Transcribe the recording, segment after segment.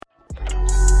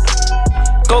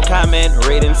Go comment,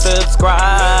 rate, and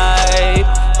subscribe.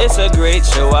 It's a great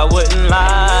show, I wouldn't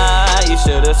lie. You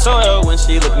should've saw her when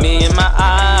she looked me in my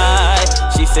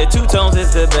eye. She said Two Tones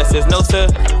is the best, there's no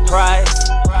surprise.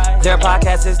 Their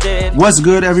podcast is dead. What's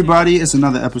good, everybody? It's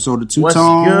another episode of Two Tones.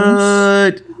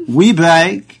 What's good? We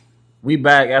back. We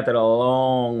back after the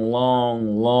long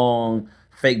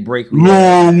fake break.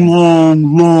 Long.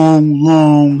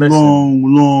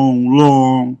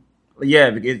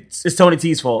 Yeah, it's Tony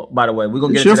T's fault, by the way. We're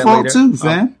gonna get into that later. It's your fault too,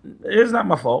 fam. It's not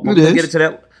my fault. We're gonna get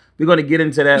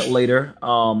into that later.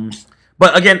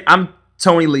 But again, I'm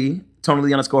Tony Lee. Tony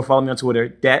Lee _ follow me on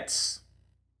Twitter. That's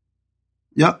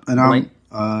Yep, and I'm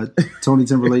Tony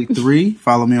Timberlake 3.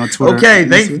 Follow me on Twitter.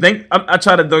 Okay, I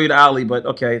try to throw you the alley, but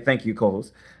okay, thank you,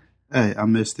 co-host. Hey, I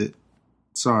missed it.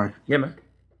 Sorry. Yeah, man.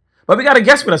 But we got a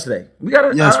guest with us today. We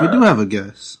do have a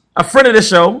guest. A friend of the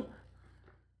show.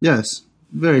 Yes,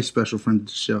 very special friend of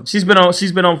the show. She's been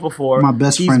on before. My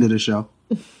best friend of the show.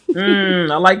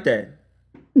 I like that.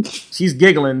 She's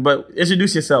giggling, but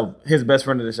introduce yourself. His best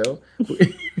friend of the show.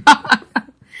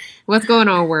 What's going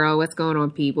on, world? What's going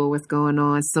on, people? What's going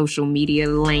on, social media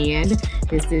land?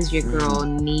 This is your girl,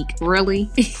 Neek. Really?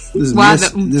 This is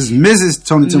Mrs.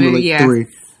 Tony Timberlake 3.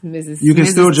 You can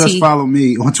still just follow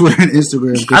me on Twitter and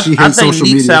Instagram because she hates social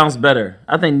media. Sounds better.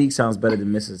 I think Neek sounds better than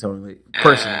Mrs. Tony.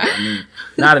 Personally, I mean,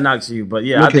 not a knock to you, but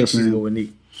yeah, I think she's going with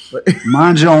Neek. But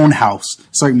mind your own house.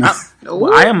 It's like no.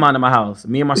 I am minding my house.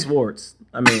 Me and my Swords.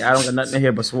 I mean, I don't got nothing in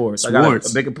here but Swords. I got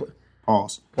a bigger.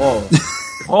 Pause.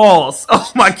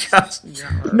 Oh my gosh.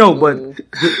 No, but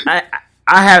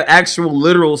I have actual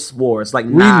literal swords, like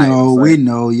knives. We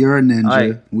know you're a ninja.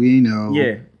 Like, we know.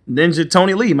 Yeah. Ninja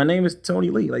Tony Lee. My name is Tony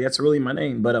Lee. Like, that's really my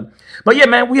name. But yeah,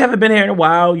 man, we haven't been here in a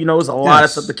while. You know, there's a lot of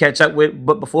stuff to catch up with.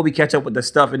 But before we catch up with the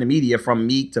stuff in the media, from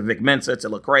Meek to Vic Mensa to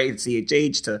Lecrae to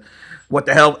CHH to what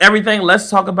the hell, everything, let's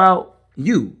talk about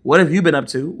you. What have you been up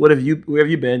to? Where have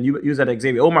you been? You was at the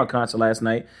Xavier Omar concert last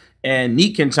night. And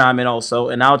Neek can chime in also,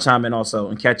 and I'll chime in also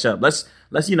and catch up. Let's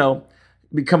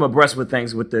become abreast with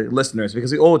things with the listeners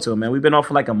because we owe it to them, man. We've been off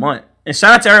for like a month. And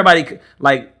shout out to everybody,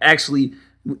 like, actually,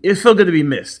 it felt good to be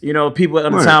missed. You know, people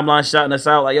on the timeline shouting us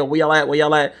out, like, yo, where y'all at? Where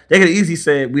y'all at? They could have easily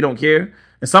said, we don't care.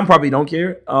 And some probably don't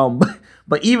care.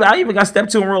 But I even got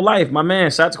stepped to in real life. My man,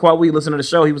 shout out to Quad We, listening to the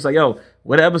show. He was like, yo,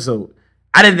 what episode?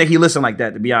 I didn't think he listened like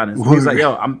that, to be honest. He was like,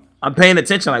 yo, I'm paying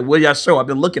attention. Like, what y'all show? I've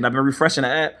been looking. I've been refreshing the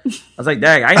app. I was like,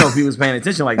 dang, I didn't know if he was paying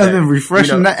attention like that. I've been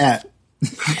refreshing the app.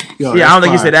 Yo, yeah, I don't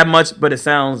think he said that much, but it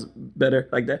sounds better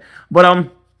like that. But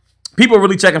people are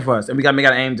really checking for us, and we got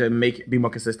to aim to be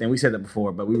more consistent. We said that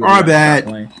before, but we were our bad.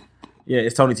 Yeah,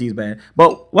 it's Tony T's bad.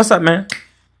 But what's up, man?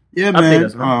 Yeah, man.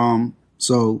 Us, man.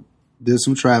 So did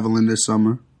some traveling this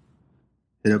summer.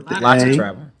 Hit up the lots of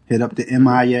travel. Hit up the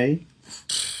MIA.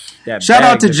 Shout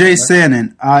out to Jay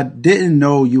Sannon. I didn't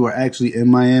know you were actually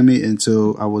in Miami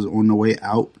until I was on the way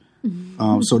out.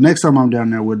 So next time I'm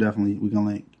down there, we can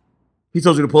link. He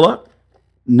told you to pull up?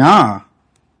 Nah.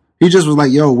 He just was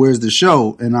like, yo, where's the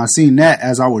show? And I seen that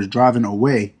as I was driving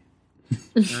away.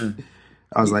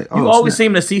 I was like, oh, you always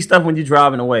seem to see stuff when you're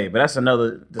driving away, but that's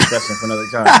another discussion for another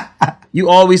time. You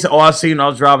always say, oh, I seen when I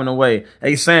was driving away.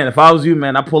 Hey, San, if I was you,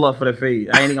 man, I pull up for the fade.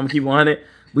 I ain't going to keep 100.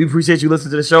 We appreciate you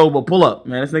listening to the show, but pull up,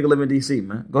 man. This nigga live in D.C.,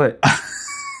 man. Go ahead.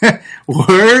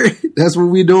 Word? That's what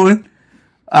we doing?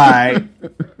 All right.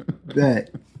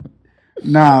 Bet.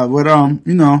 Nah, but,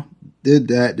 did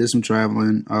that. Did some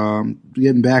traveling.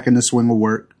 Getting back in the swing of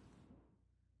work.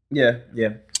 Yeah.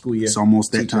 School year. It's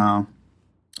almost that time.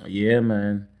 Yeah,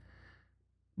 man.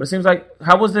 But it seems like,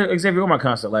 how was the Xavier Omar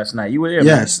concert last night? You were there,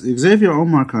 yes, man. Xavier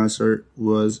Omar concert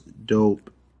was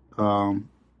dope.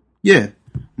 Yeah,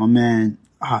 my man...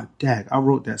 dag, I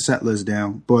wrote that set list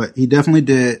down. But he definitely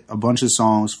did a bunch of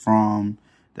songs from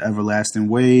The Everlasting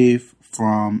Wave,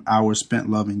 from Hours Spent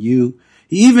Loving You.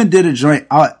 He even did a joint,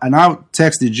 and I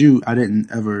texted you. I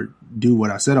didn't ever do what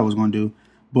I said I was going to do.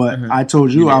 But I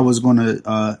told you I was going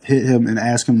to hit him and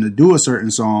ask him to do a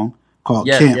certain song called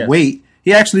Can't Wait.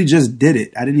 He actually just did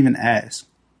it. I didn't even ask.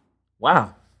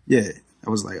 Wow. Yeah. I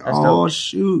was like, that's dope.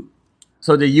 Shoot.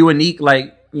 So did you and Neek,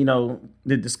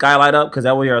 did the sky light up? Because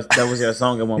that was your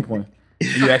song at one point.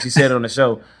 You actually said it on the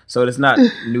show. So it's not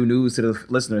new news to the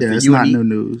listeners. Yeah, it's not new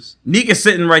news. Neek is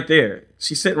sitting right there.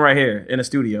 She's sitting right here in the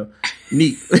studio.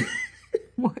 Neek.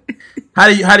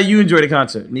 How do you enjoy the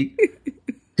concert, Neek?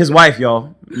 His wife,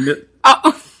 y'all.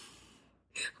 Oh.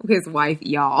 His wife,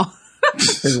 y'all.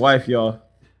 His wife, y'all.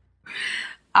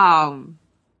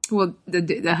 Well,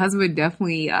 the husband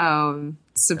definitely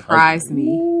surprised me.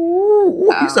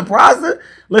 You surprised her?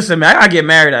 Listen, man, I gotta get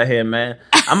married out here, man.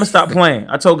 I'm gonna stop playing.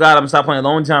 I told God I'm gonna stop playing a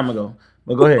long time ago.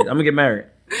 But go ahead, I'm gonna get married.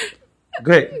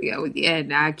 Go ahead. Yeah,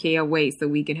 and I can't wait so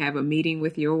we can have a meeting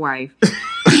with your wife.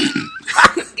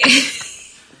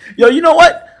 Yo, you know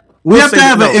what? We have to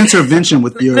have an intervention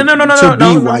with your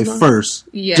to-be wife first,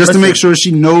 just to make sure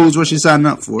she knows what she's signing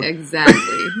up for.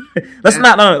 Exactly. Let's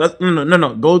not.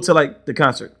 No. Go to like the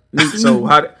concert. So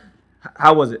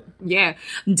how was it? Yeah,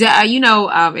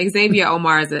 Xavier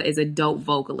Omar is a dope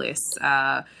vocalist.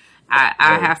 I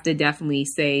have to definitely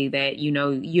say that you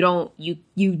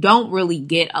don't really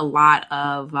get a lot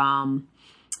of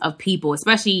people,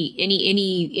 especially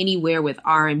anywhere with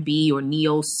R&B or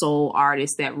neo soul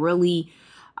artists that really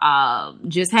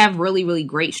just have really, really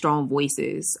great, strong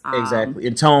voices. Exactly.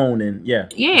 In tone and yeah.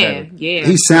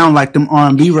 He sound like them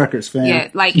R&B records, fam. Yeah,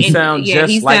 like he sounds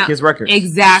just like his records.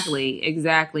 Exactly.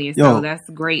 And so that's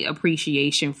great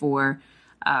appreciation for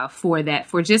that,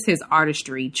 for just his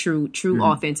artistry, true,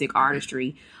 authentic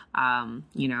artistry.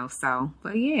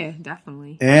 But yeah,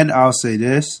 definitely. And I'll say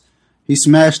this. He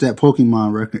smashed that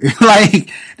Pokemon record.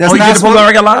 Like, that's not the Pokemon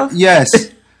record live?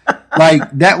 Yes.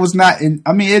 Like, that was not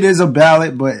it is a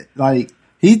ballad, but like,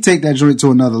 he'd take that joint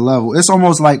to another level. It's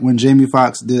almost like when Jamie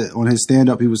Foxx did on his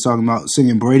stand-up, he was talking about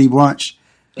singing Brady Bunch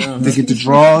to get the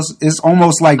draws. It's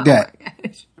almost like that.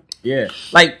 Yeah.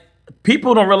 Like,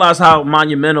 people don't realize how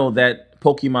monumental that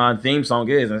Pokemon theme song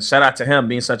is. And shout out to him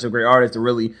being such a great artist to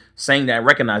really sing that and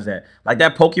recognize that. Like,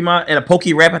 that Pokemon and a Poke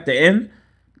rap at the end.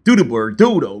 Doodle,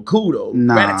 Doodle, Kudo,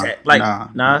 Rat-a-tat. Like,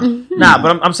 nah.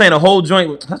 But I'm saying a whole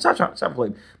joint. Stop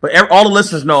playing. But all the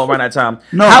listeners know around that time.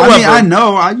 No, however, I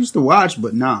know. I used to watch,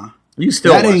 but nah. You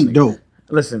still that ain't dope.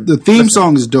 Listen, the theme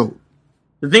song is dope.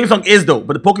 The theme song is dope,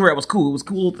 but the Poke Rap was cool. It was a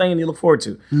cool thing to look forward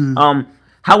to.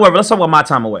 However, let's talk about My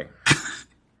Time Away.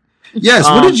 Yes,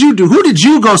 what did you do? Who did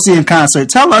you go see in concert?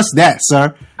 Tell us that,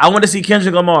 sir. I went to see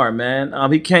Kendrick Lamar, man.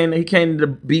 He came to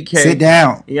BK. Sit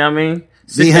down. You know what I mean?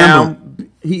 Sit down.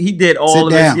 He did all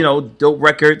of his, dope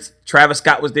records. Travis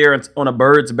Scott was there on a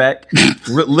bird's back.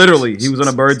 Literally, he was on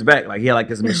a bird's back. Like, he had like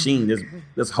this machine,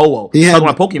 this ho-oh. He had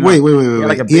Pokemon.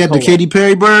 Wait. He had the Katy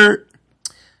Perry bird?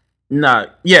 Nah,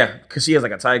 yeah, because she has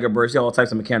like a tiger bird. She has all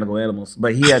types of mechanical animals.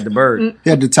 But he had the bird. He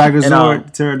had the Tiger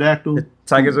Zord, pterodactyl. The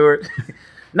Tiger Zord.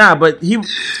 Nah, but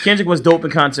Kendrick was dope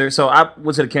in concert. So I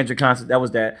went to the Kendrick concert. That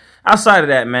was that. Outside of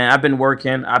that, man, I've been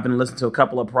working. I've been listening to a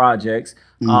couple of projects.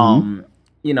 And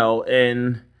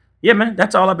yeah, man,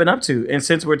 that's all I've been up to. And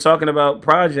since we're talking about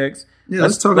projects,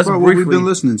 let's talk about what we've been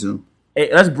listening to.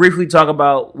 Let's briefly talk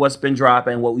about what's been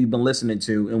dropping, what we've been listening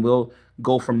to, and we'll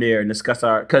go from there and discuss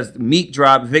because Meek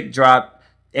dropped, Vic dropped,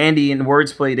 Andy and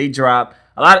Wordsplay, they dropped,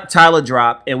 a lot of Tyler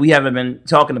dropped, and we haven't been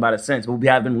talking about it since, but we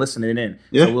have been listening in.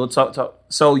 Yeah. So we'll talk.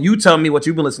 So you tell me what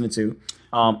you've been listening to,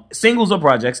 singles or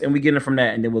projects, and we get in from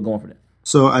that, and then we'll go on from there.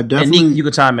 So I definitely... And Nick, you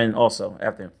can chime in also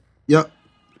after him. Yep.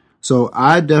 So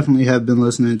I definitely have been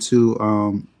listening to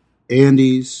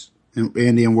Andy and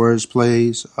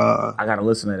Wordsplays. I gotta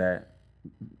listen to that.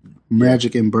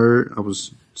 Magic and Bird. I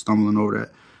was stumbling over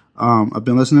that. I've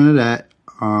been listening to that.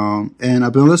 And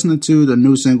I've been listening to the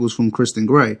new singles from Kristen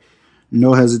Gray.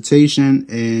 No Hesitation,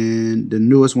 and the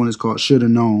newest one is called Shoulda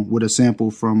Known with a sample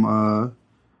from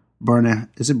Burning.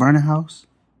 Is it Burning House?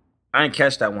 I didn't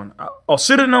catch that one.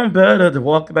 Should have known better to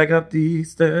walk back up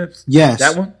these steps. Yes.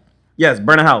 That one? Yes,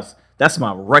 Burning House. That's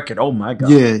my record. Oh my god.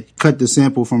 Yeah, cut the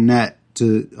sample from that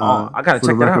to I gotta for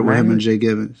check the that record out, with man. him and Jay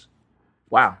Gibbons.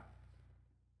 Wow.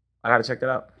 I gotta check that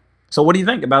out. So what do you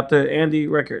think about the Andy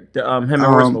record? Him and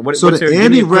Wordsplay? So the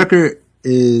Andy record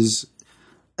is,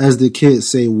 as the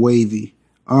kids say, wavy.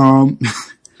 As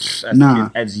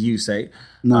you say.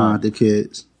 The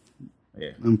kids.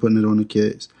 Yeah. I'm putting it on the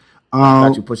kids.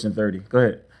 Got you pushing 30. Go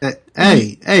ahead.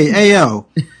 Hey, yo.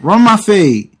 Run my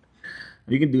fade.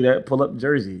 You can do that. Pull up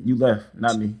Jersey. You left,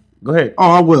 not me. Go ahead.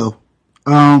 Oh, I will.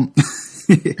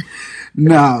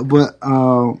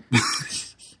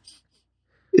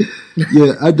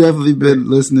 Yeah, I definitely been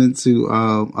listening to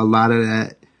a lot of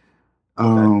that.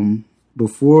 Okay.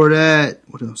 Before that,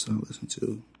 what else did I listen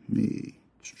to?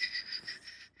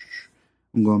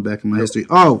 I'm going back in my history.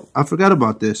 Oh, I forgot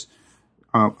about this.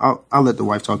 I'll let the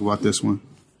wife talk about this one.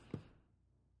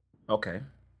 Okay.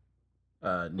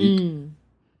 Nick.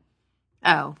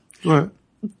 Oh. What?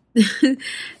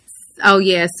 Oh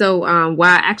yeah. So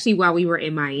while we were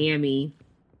in Miami,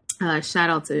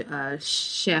 shout out to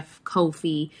Chef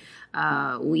Kofi.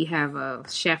 We have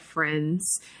chef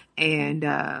friends,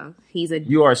 and he's a.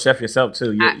 You are a chef yourself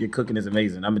too. Your cooking is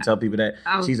amazing. I'm gonna tell people that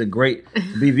she's a great.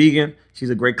 To be vegan,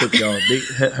 she's a great cook, y'all.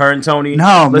 Her and Tony.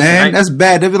 No, man, that's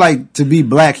bad. They'd be like, to be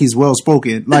black, he's well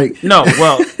spoken. Like no,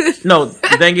 well, No,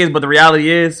 the thing is, but the reality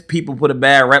is, people put a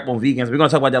bad rep on vegans. We're gonna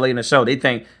talk about that later in the show. They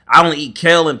think I only eat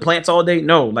kale and plants all day.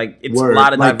 No, like it's a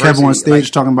lot of like diversity. Kevin on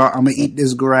stage talking about I'm gonna eat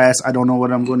this grass. I don't know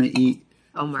what I'm gonna eat.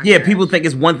 Oh my yeah, God. people think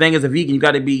it's one thing as a vegan. You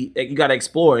got to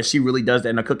explore, and she really does that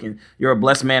in her cooking. You're a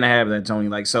blessed man to have that, Tony.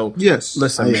 Like so. Yes,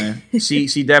 Listen, man.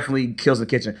 She definitely kills the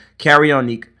kitchen. Carry on,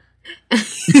 Neek.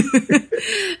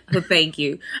 Thank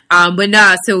you. But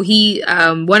nah, so he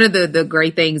one of the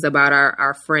great things about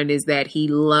our friend is that he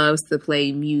loves to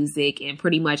play music and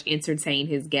pretty much entertain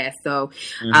his guests. So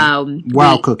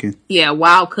while cooking. Yeah,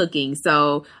 while cooking.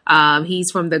 So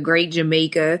he's from the great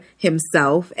Jamaica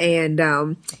himself,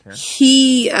 and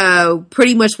he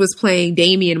pretty much was playing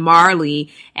Damian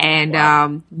Marley, and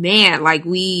man, like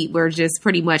we were just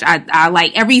pretty much I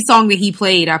like every song that he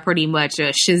played. I pretty much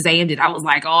Shazammed it. I was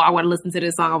like, oh, I want to listen to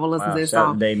this song. I want to listen to this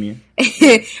song. Damien.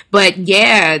 But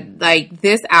yeah, like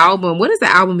this album. What is the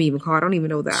album even called? I don't even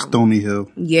know the album. Stony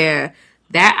Hill. Yeah.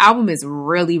 That album is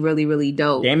really, really, really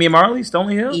dope. Damian Marley,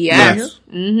 Stony Hill? Yes.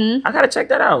 Mm-hmm. I gotta check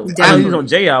that out. I know he was on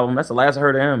J album. That's the last I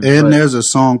heard of him. And there's a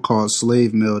song called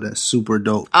Slave Mill that's super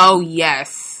dope. Oh,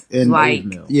 yes. And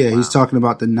like, he's talking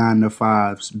about the 9 to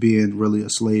 5s being really a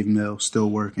slave mill, still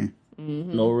working.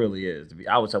 Mm-hmm. No, it really is.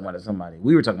 I was talking about that with somebody.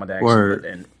 We were talking about that actually. Word.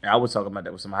 And I was talking about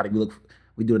that with somebody.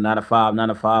 We do a 9 to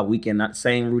 5 weekend, not the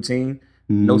same routine.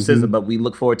 No scissor, but we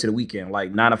look forward to the weekend.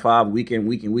 Like 9 to 5,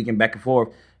 weekend, back and forth.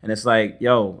 And it's like,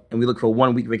 yo, and we look for a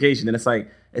 1 week vacation. And it's like,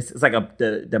 it's like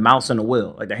the mouse on the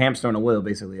wheel, like the hamster on the wheel,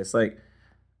 basically. It's like,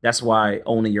 that's why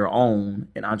owning your own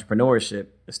and entrepreneurship,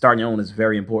 starting your own is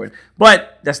very important.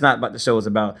 But that's not what the show is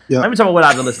about. Yep. Let me talk about what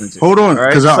I've been listening to. Hold on,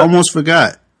 because I almost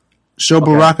forgot. Show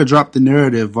Baraka dropped the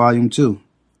Narrative Volume 2.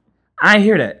 I didn't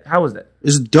hear that. How was that?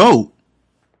 It's dope.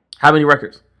 How many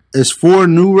records? It's 4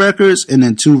 new records and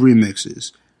then 2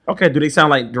 remixes. Okay, do they sound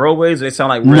like throwaways or they sound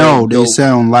like no, they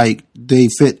sound like they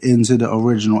fit into the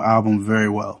original album very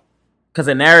well. Because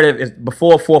the Narrative is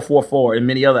before 444 and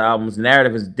many other albums. The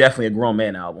Narrative is definitely a grown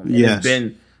man album. And yes.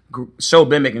 Show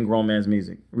been making grown man's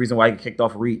music. The reason why he kicked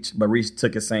off Reach, but Reach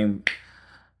took his same.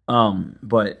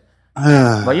 But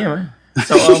yeah, man.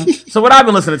 So what I've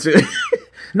been listening to?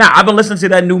 I've been listening to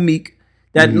that new Meek.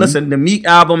 Listen, the Meek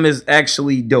album is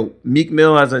actually dope. Meek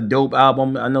Mill has a dope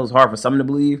album. I know it's hard for some to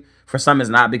believe. For some, it's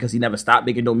not because he never stopped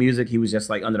making dope music. He was just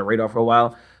like under the radar for a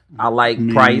while. I like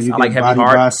Price. I like Heavy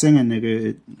Heart. By singing, nigga,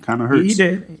 it kind of hurts.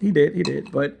 He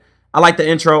did. But I like the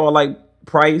intro. I like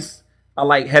Price. I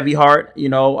like Heavy Heart. You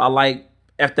know, I like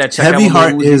F that check. Heavy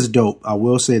Heart is dope. I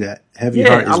will say that. Heavy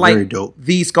Heart is very dope.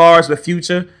 These Scars with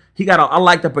Future. He got. I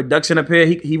like the production up here.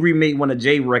 He remade one of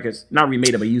Jay records. Not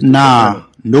remade it, but used. Nope.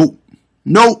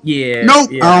 Yeah.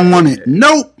 Nope. Yeah, I don't want it.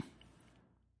 Nope.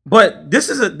 But this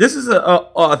is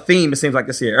a theme. It seems like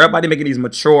this year. Everybody making these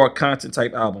mature content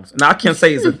type albums. Now I can't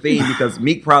say it's a theme because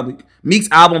Meek's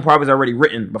album probably was already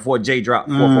written before Jay dropped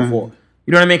 444.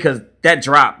 You know what I mean? Because that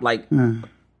dropped like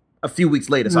a few weeks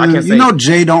later. So I can't say. You know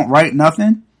Jay don't write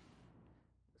nothing.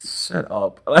 Shut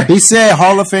up. He said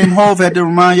Hall of Fame Hov had to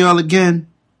remind y'all again.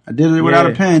 I did it without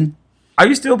a pen. Are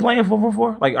you still playing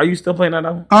 444? Like, are you still playing that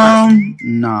album?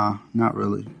 Nah, not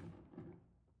really.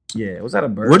 Yeah, was that a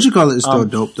bird? What'd you call it? It's still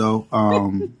dope though.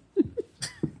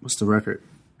 What's the record?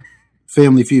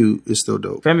 Family Feud is still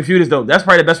dope. Family Feud is dope. That's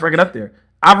probably the best record up there.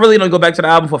 I really don't go back to the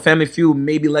album for Family Feud,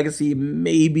 maybe Legacy,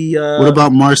 maybe What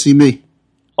about Marcy Me?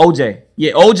 OJ.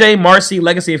 Yeah, OJ, Marcy,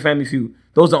 Legacy, and Family Feud.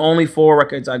 Those are the only 4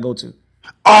 records I go to.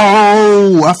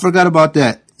 Oh, I forgot about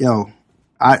that. Yo,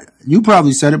 you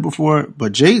probably said it before,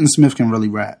 but Jaden Smith can really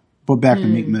rap. But back to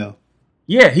Meek Mill.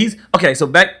 Yeah, he's okay. So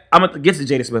I'm gonna get to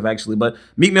Jada Smith actually, but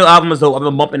Meek Mill album is dope. I've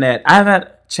been bumping that. I haven't had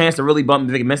a chance to really bump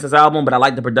Vic Mensa's album, but I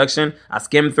like the production. I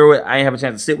skimmed through it. I ain't have a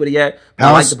chance to sit with it yet. But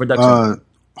I like the production.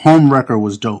 Home Wrecker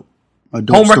was dope. A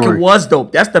dope Home story. Record was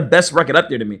dope. That's the best record up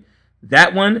there to me.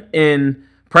 That one and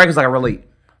Practice Like I Relate.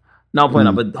 No, I'm playing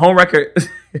up, but Home Record,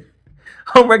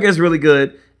 Home Record is really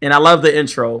good, and I love the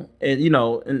intro and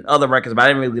and other records, but I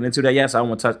didn't really get into that yet, so I don't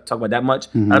want to talk about that much.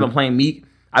 I've been playing Meek.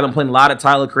 I've been playing a lot of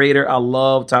Tyler Creator. I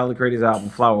love Tyler Creator's album,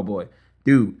 Flower Boy.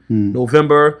 Dude,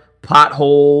 November,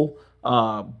 Pothole,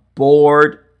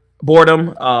 Boredom,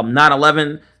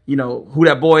 9/11, Who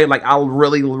That Boy. Like, I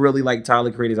really, really like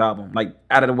Tyler Creator's album. Like,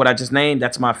 out of what I just named,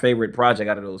 that's my favorite project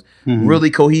out of those.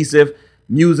 Really cohesive,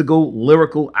 musical,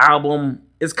 lyrical album.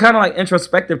 It's kind of like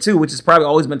introspective too, which has probably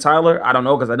always been Tyler. I don't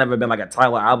know, because I've never been like a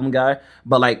Tyler album guy.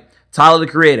 But like Tyler the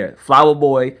Creator, Flower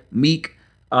Boy, Meek,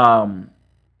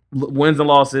 Wins and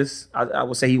Losses. I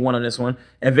would say he won on this one.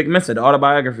 And Vic Mensa, the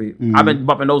autobiography. I've been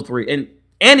bumping those 3.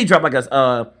 And he dropped like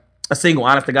a single,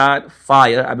 Honest to God,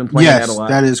 fire. I've been playing that a lot.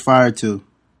 Yes, that is fire too.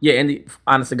 Yeah, and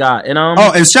Honest to God. And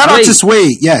and shout out to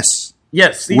Suede. Yes.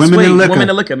 Yes, see, Women and Liquor. Women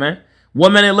and Liquor, man.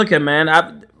 Women and Liquor,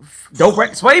 man. Dope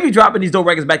records. Sway be dropping these dope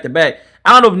records back to back.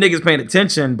 I don't know if niggas paying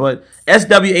attention, but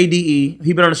SWADE,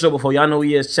 he been on the show before. Y'all know who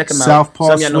he is. Check him out.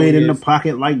 Southpaw Swayed in the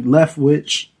pocket like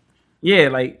Leftwich. Yeah,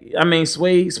 like, I mean,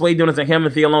 Sway doing his thing, him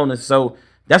and Theolonis. So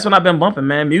that's what I've been bumping,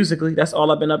 man. Musically, that's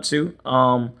all I've been up to.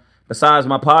 Besides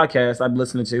my podcast I've been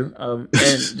listening to. And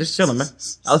just chilling, man.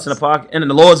 I listen to podcast. And in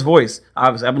the Lord's voice,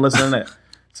 obviously. I've been listening to that.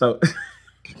 So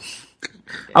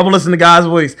I've been listening to God's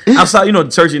voice. Outside, you know,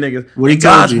 the churchy niggas. What he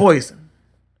God's told you? voice.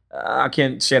 I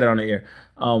can't share that on the air.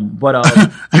 But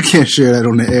I can't share that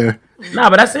on the air. nah,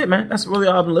 but that's it, man. That's really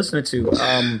all I've been listening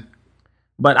to.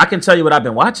 But I can tell you what I've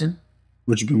been watching.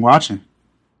 What you been watching?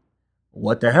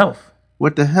 What the health?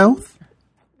 What the health?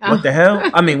 What the hell?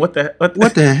 I mean, what the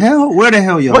hell? Where the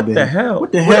hell y'all What been? the hell?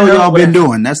 What the hell y'all been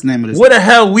doing? That's the name of this. Where the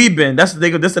hell we been? That's the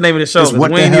name of the show. It's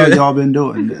what the hell y'all been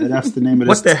doing? That's the name of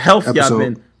this. What the health episode. y'all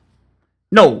been?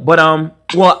 No, but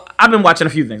well, I've been watching a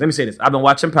few things. Let me say this: I've been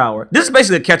watching Power. This is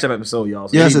basically a catch-up episode, y'all.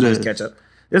 So Yes, it is. is. Catch up.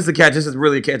 This is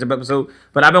really a catch-up episode.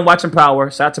 But I've been watching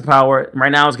Power. Shout out to Power.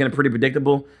 Right now, it's getting pretty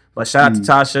predictable. But shout out to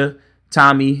Tasha,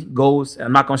 Tommy, Ghost.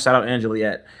 I'm not gonna shout out Angela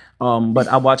yet. But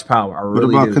I watch Power. I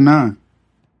really What about do. Kanan?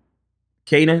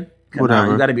 Kanan?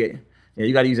 Whatever. You gotta be. Yeah,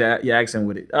 you gotta use your accent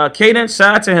with it. Kanan,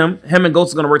 shout out to him. Him and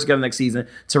Ghost are gonna work together next season.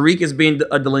 Tariq is being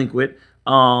a delinquent.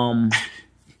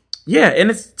 Yeah, and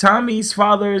it's Tommy's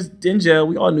father's in jail.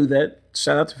 We all knew that.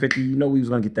 Shout out to 50. You know we was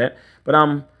gonna get that.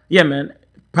 But yeah, man,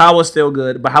 Power's still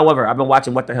good. But however, I've been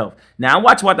watching What the Health. Now I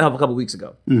watched What the Health a couple weeks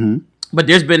ago. Mm-hmm. But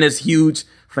there's been this huge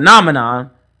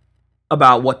phenomenon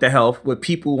about What the Health with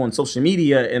people on social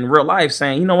media and real life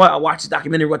saying, you know what, I watched this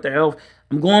documentary, What the Health.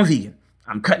 I'm going vegan.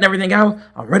 I'm cutting everything out.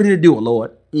 I'm ready to do it,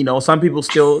 Lord. You know, some people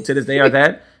still to this day are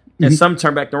that, and some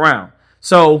turn back around.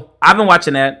 So I've been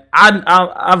watching that.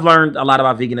 I've learned a lot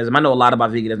about veganism. I know a lot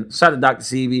about veganism. Shout out to Dr.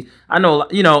 Sebi. I know,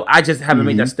 you know, I just haven't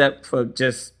made that step for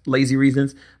just lazy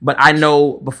reasons. But I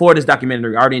know before this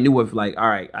documentary, I already knew of like, all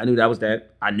right, I knew that was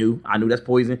that. I knew that's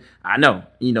poison. I know,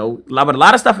 you know, but a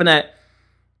lot of stuff in that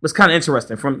was kind of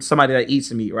interesting from somebody that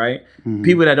eats meat, right?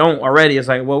 People that don't already, it's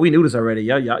like, well, we knew this already.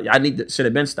 Yeah, I should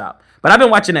have been stopped. But I've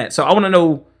been watching that, so I want to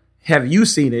know: have you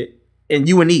seen it? And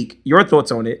you and Eek, your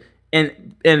thoughts on it?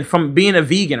 And from being a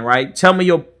vegan, right? Tell me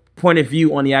your point of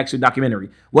view on the actual documentary.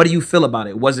 What do you feel about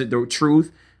it? Was it the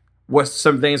truth? What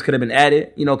some things could have been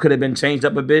added? You know, could have been changed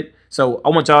up a bit. So I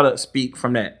want y'all to speak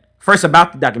from that. First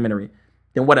about the documentary,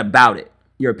 then what about it?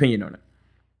 Your opinion on it.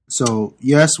 So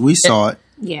yes, we saw it.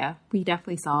 Yeah, we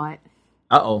definitely saw it.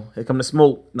 Here come the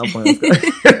smoke. No point.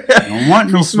 Don't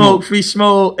want no smoke. Free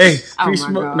smoke. Hey, free my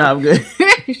smoke. God. Nah, I'm good.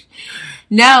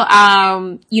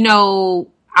 No, you know,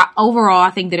 overall, I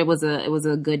think that it was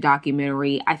a good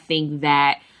documentary. I think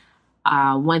that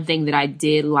one thing that I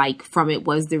did like from it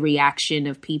was the reaction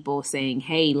of people saying,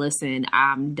 "Hey, listen,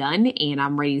 I'm done and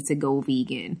I'm ready to go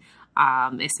vegan."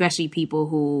 Especially people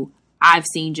who I've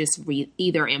seen just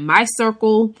either in my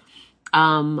circle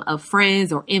of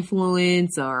friends or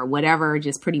influence or whatever,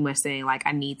 just pretty much saying like,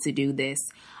 I need to do this.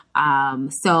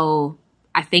 So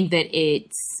I think that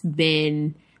it's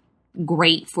been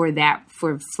great for that,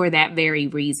 for that very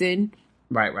reason.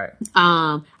 Right.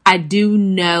 I do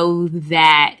know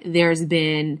that there's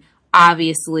been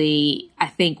obviously, I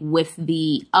think with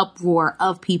the uproar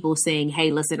of people saying,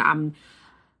 hey, listen, I'm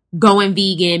going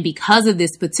vegan because of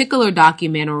this particular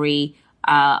documentary.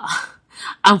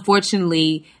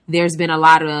 Unfortunately, there's been a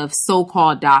lot of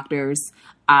so-called doctors.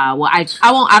 I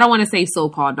don't want to say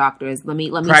so-called doctors. Let me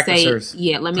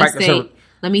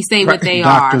say what they are.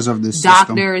 Doctors of the system.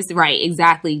 Doctors, right?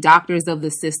 Exactly. Doctors of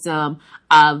the system,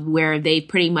 where they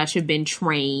pretty much have been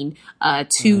trained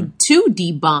to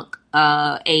debunk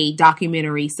a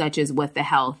documentary such as What the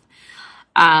Health.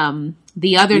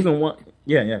 The other even one,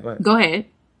 yeah. Go ahead. Go ahead.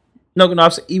 No.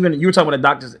 Even you were talking about the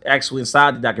doctors actually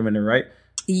inside the documentary, right?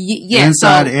 Yeah,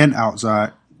 inside and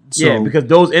outside. So, yeah, because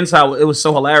those inside, it was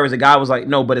so hilarious. The guy was like,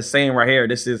 "No, but it's saying right here,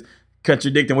 this is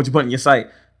contradicting what you put in your site.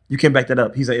 You can't back that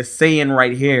up." He's like, "It's saying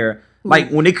right here." Like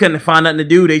when they couldn't find nothing to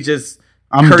do, they just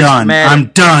I'm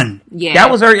done. Yeah, that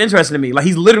was very interesting to me. Like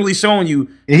he's literally showing you.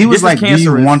 He was like, "Do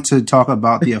you want to talk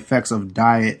about the effects of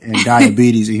diet and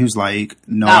diabetes?" And he was like,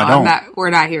 "No, I don't. We're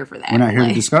not here for that. We're not here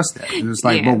to discuss that." And it's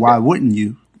like, but why wouldn't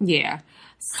you? Yeah.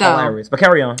 So hilarious. But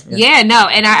carry on. Yeah, no,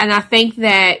 and I think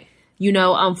that, you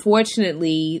know,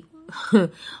 unfortunately,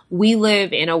 we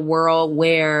live in a world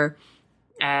where,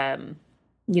 you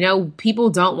know, people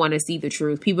don't want to see the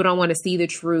truth. People don't want to see the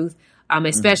truth,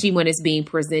 especially when it's being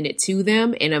presented to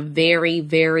them in a very,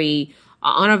 very,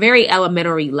 on a very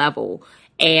elementary level.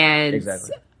 And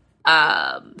exactly.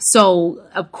 So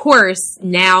of course,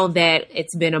 now that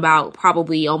it's been about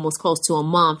probably almost close to a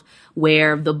month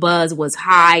where the buzz was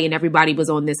high and everybody was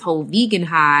on this whole vegan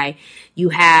high, you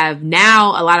have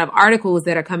now a lot of articles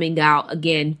that are coming out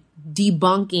again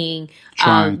debunking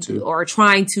trying to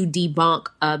debunk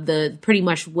the pretty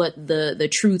much what the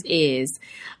truth is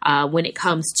when it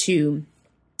comes to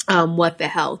What the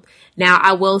Health. Now,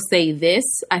 I will say this.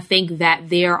 I think that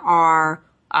there's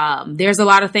a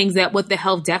lot of things that What the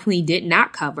Health definitely did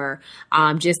not cover,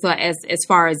 just as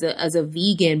far as a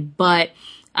vegan, but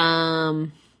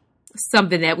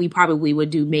something that we probably would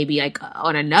do maybe like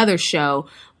on another show,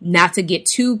 not to get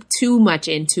too much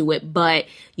into it. But,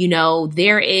 you know,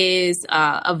 there is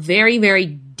a very, very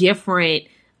different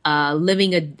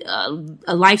living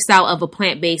a lifestyle of a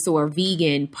plant-based or a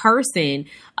vegan person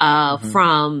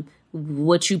from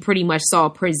what you pretty much saw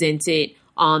presented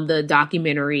on the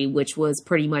documentary, which was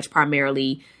pretty much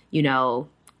primarily, you know,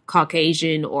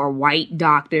 Caucasian or white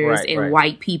doctors and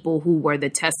white people who were the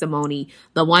testimony.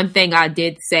 The one thing I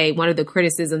did say, one of the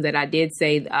criticisms that I did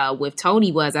say with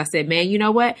Tony was, I said, man, you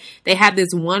know what? They have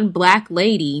this one black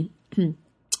lady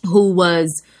who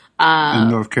was in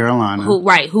North Carolina, who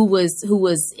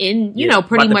was in, you know,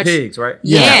 pretty much pigs, right?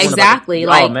 Yeah, exactly.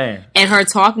 Like, oh, man. And her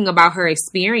talking about her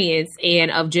experience and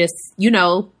of just, you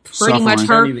know, pretty much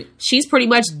she's pretty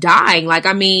much dying. Like,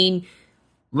 I mean,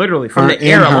 literally from the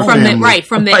air alone.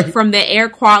 From the air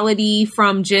quality,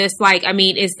 from just like, I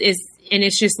mean,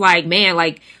 it's just like, man,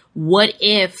 like, what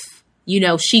if, you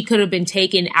know, she could have been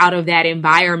taken out of that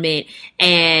environment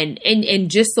and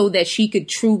just so that she could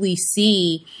truly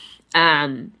see,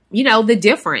 you know, the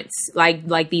difference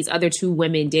like these other two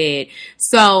women did.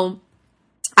 So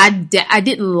I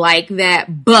didn't like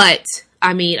that, but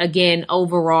I mean, again,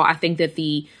 overall, I think that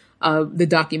the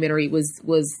documentary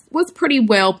was pretty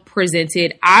well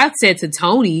presented. I said to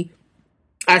Tony,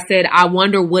 I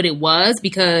wonder what it was,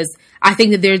 because I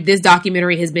think that this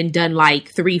documentary has been done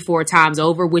like 3-4 times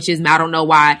over, which is, I don't know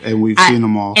why. And we've seen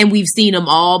them all. And we've seen them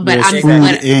all. But there's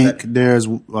Food Inc. There's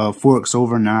Forks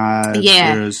Over Knives.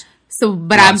 Yeah. There's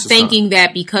but I'm thinking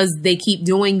that because they keep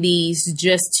doing these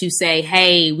just to say,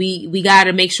 hey, we got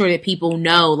to make sure that people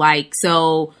know, like,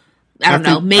 so I don't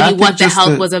know, maybe What the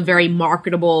Health was a very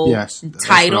marketable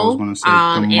title,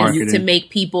 and to make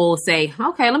people say,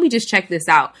 okay, let me just check this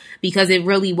out, because it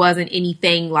really wasn't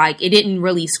anything like, it didn't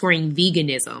really scream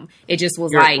veganism. It just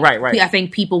was right. I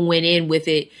think people went in with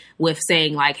it with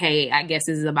saying like, hey, I guess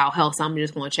this is about health, so I'm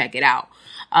just going to check it out.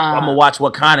 I'm gonna watch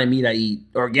what kind of meat I eat,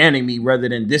 organic meat rather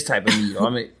than this type of meat. I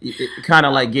mean, it kind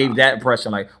of like gave that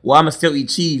impression, like, well, I'm gonna still eat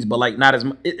cheese, but like not as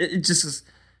much. It just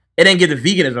it didn't give the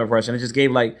veganism impression. It just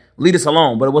gave like, leave this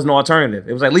alone, but it was no alternative.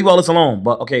 It was like, leave all this alone,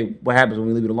 but okay, what happens when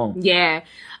we leave it alone? Yeah,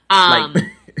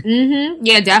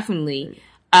 yeah, definitely.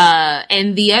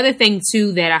 And the other thing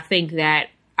too that I think that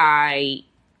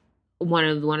one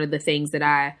of the things that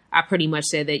I pretty much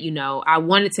said that, you know, I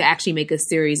wanted to actually make a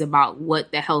series about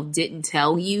What the Health didn't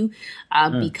tell you,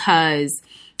 because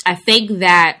I think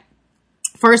that,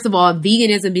 first of all,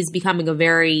 veganism is becoming a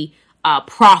very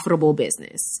profitable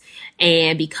business.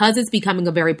 And because it's becoming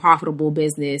a very profitable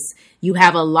business, you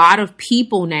have a lot of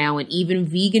people now, and even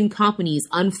vegan companies,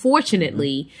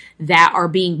 unfortunately, that are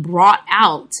being brought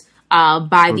out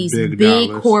by these big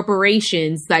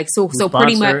corporations, like so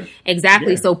pretty much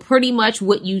exactly. Yeah. So pretty much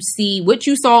what you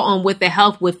saw on What the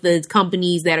Health with the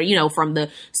companies that are, you know, from the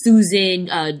Susan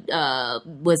G.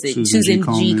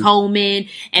 Komen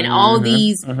and all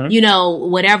these, you know,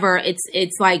 whatever.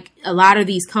 It's like a lot of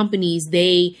these companies,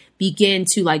 they begin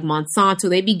to, like Monsanto,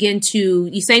 they begin to,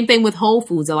 the same thing with Whole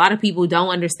Foods. A lot of people don't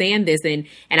understand this, and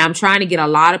I'm trying to get a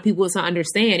lot of people to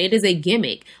understand it is a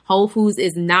gimmick. Whole Foods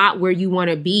is not where you want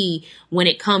to be when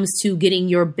it comes to getting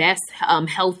your best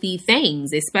healthy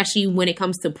things, especially when it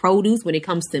comes to produce, when it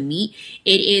comes to meat.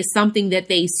 It is something that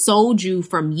they sold you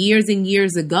from years and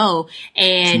years ago,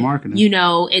 and you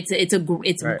know,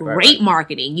 it's great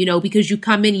marketing, you know, because you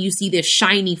come in and you see this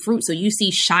shiny fruit, so you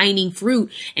see shining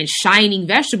fruit and shining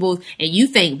vegetables, and you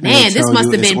think, man, this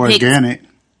must have been organic.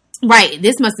 Right.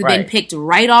 This must have been picked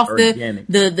right off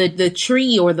the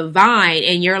tree or the vine.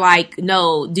 And you're like,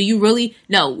 no, do you really?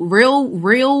 No,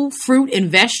 real fruit and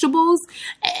vegetables,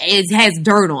 it has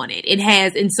dirt on it. It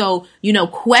has. And so, you know,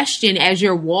 question as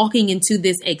you're walking into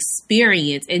this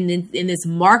experience and in this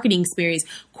marketing experience,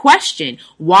 question,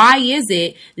 why is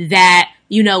it that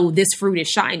you know, this fruit is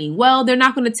shiny. Well, they're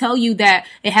not going to tell you that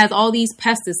it has all these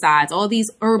pesticides, all these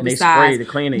herbicides. And they spray to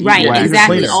clean it. Right, Yeah,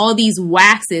 exactly. All these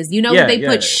waxes. You know, they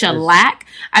put shellac.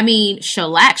 I mean,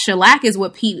 shellac is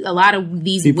what a lot of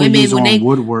these people women, use when they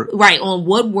woodwork. Right, on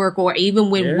woodwork, or even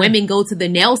when women go to the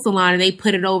nail salon and they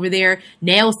put it over their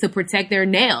nails to protect their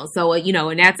nails. So, you know,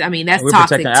 and that's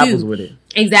toxic too. Apples with it.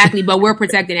 Exactly, but we're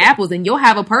protecting apples, and you'll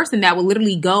have a person that will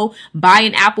literally go buy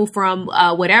an apple from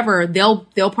whatever. They'll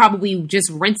probably just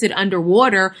rinse it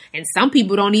underwater, and some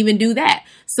people don't even do that.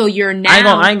 So you're now.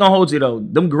 I ain't gonna hold you though.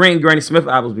 Them green Granny Smith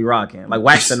apples be rocking, like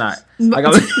wax or not. Like,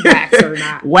 wax or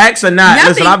not. Wax or not. Nothing.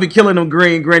 Listen, I'll be killing them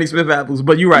green Granny Smith apples,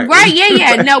 but you're right. Right?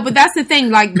 Yeah. No, but that's the thing.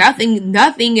 Like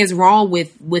nothing is wrong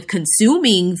with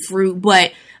consuming fruit,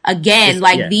 but. Again,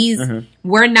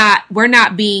 we're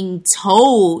not being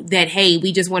told that, hey,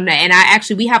 we just want to, and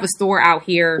we have a store out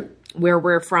here where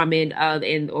we're from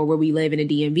or where we live in the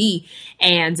DMV.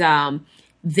 And,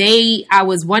 I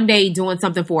was one day doing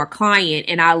something for a client,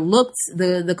 and I looked,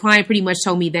 the client pretty much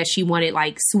told me that she wanted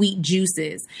like sweet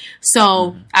juices.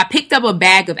 So I picked up a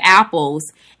bag of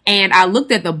apples, and I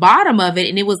looked at the bottom of it,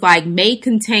 and it was like, may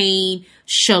contain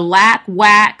shellac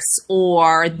wax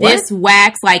or this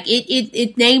wax. Like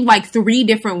it named like 3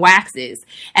 different waxes.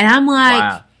 And I'm like,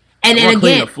 wow. And then again,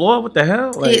 clean the floor. What the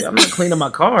hell? Like, I'm not cleaning my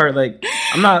car. Like,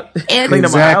 I'm not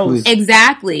cleaning my house.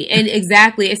 Exactly. And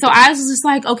so I was just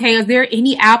like, okay, is there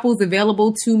any apples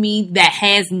available to me that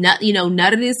has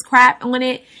none of this crap on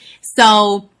it?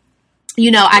 So, you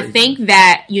know, I think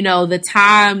that, you know, the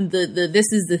time,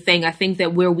 this is the thing. I think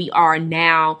that where we are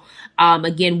now,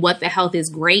 again, What the Health is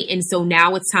great. And so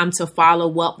now it's time to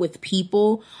follow up with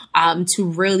people, to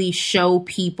really show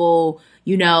people,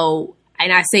 you know,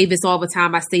 and I say this all the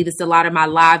time. I say this a lot in my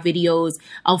live videos.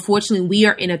 Unfortunately, we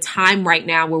are in a time right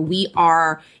now where we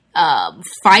are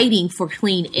fighting for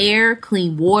clean air,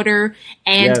 clean water,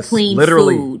 and clean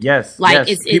food. Yes, like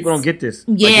people don't get this.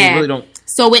 Yeah, like, they really don't.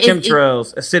 So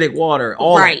chemtrails, acidic water,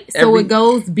 all right. So it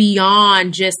goes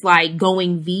beyond just like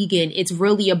going vegan. It's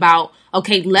really about,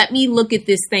 okay, let me look at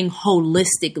this thing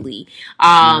holistically.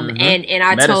 And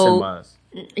I told.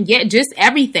 Yeah, just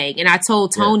everything. And I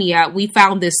told Tony, we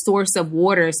found this source of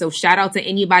water. So shout out to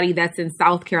anybody that's in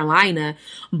South Carolina.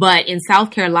 But in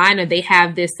South Carolina, they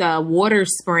have this water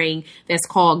spring that's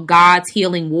called God's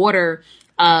Healing Water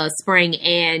Spring.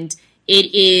 And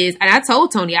it is, and I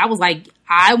told Tony, I was like,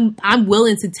 I'm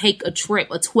willing to take a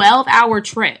trip, a 12-hour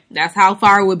trip. That's how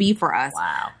far it would be for us.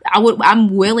 Wow.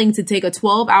 I'm willing to take a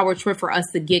 12-hour trip for us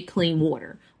to get clean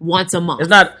water once a month. It's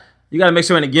not. You gotta make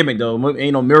sure it ain't a gimmick though.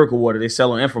 Ain't no miracle water they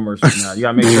sell on infomercials now. You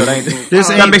gotta make sure it ain't. This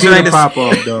ain't Peter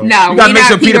Popoff though. No, you gotta make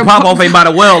sure Peter Popoff ain't by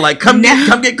the well. Like come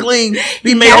get clean,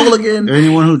 be made whole again.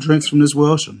 Anyone who drinks from this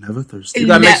well shall never thirst. You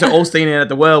gotta make sure Osteen ain't at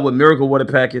the well with miracle water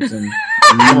packets and. You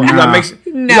gotta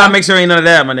make sure ain't none of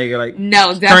that, my nigga. Like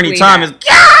definitely time is.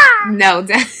 No,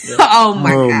 oh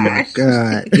my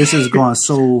god, this is going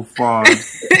so far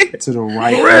to the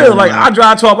right. For real, like I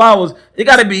drive 12 hours. It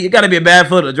gotta be a bad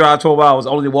foot to drive 12 hours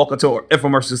only to walk into an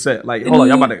infomercial set. Like, hold on,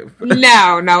 y'all about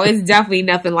to. No, it's definitely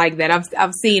nothing like that.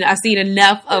 I've seen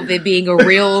enough of it being a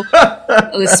real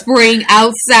spring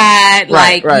outside.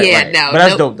 Right. No, but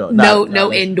that's dope though.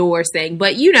 No indoor thing,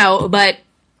 but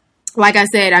like I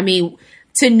said, I mean,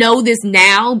 to know this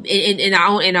now, and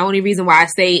the only reason why I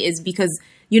say is because.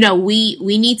 You know, we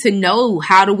need to know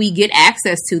how do we get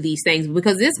access to these things,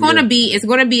 because it's going to be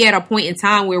at a point in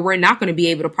time where we're not going to be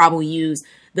able to probably use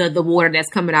the water that's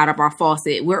coming out of our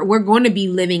faucet. We're going to be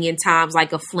living in times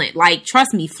like a Flint. Like,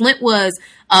 trust me, Flint was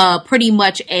pretty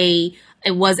much a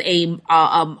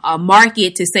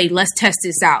market to say, let's test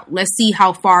this out. Let's see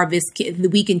how far we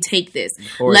can take this.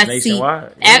 Let's see.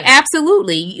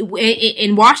 Absolutely.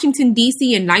 In Washington,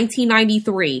 D.C. in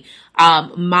 1993, I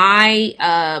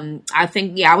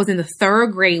think, I was in the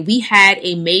 3rd grade. We had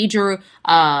a major,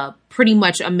 pretty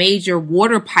much a major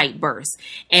water pipe burst.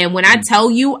 And when I tell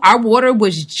you, our water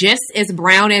was just as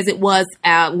brown as it was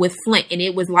with Flint. And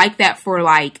it was like that for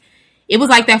a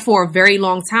very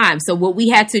long time. So what we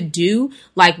had to do,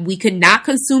 like, we could not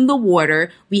consume the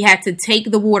water. We had to take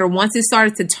the water. Once it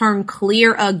started to turn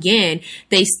clear again,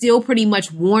 they still pretty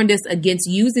much warned us against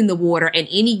using the water, and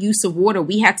any use of water,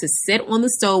 we had to sit on the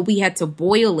stove. We had to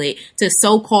boil it to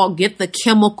so-called get the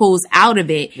chemicals out of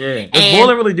it. Yeah. Does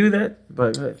boiling really do that?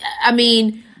 But I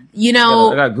mean, you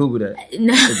know, I gotta Google that.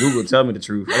 Google tell me the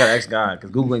truth. I gotta ask God,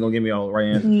 because Google ain't gonna give me all the right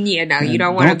answers. Yeah, no, you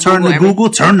don't want to. Don't turn to Google,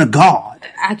 turn to God.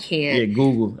 I can't. Yeah,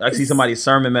 Google. I see somebody's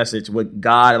sermon message with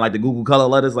God and like the Google color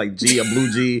letters, like G, a blue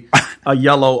G, a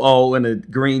yellow O, and a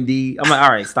green D. I'm like, all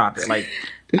right, stop it. Like,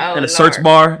 in a search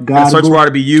bar, bar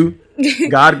to be you.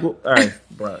 God, all right.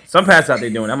 bro. Some pass out they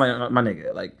doing. I'm like, my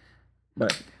nigga, like,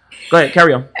 but go ahead,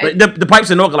 carry on. But the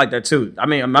pipes in Newark are like that too. I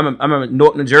mean, I remember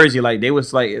Newark, New Jersey, like they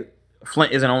was like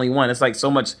Flint isn't only one. It's like so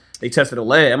much they tested the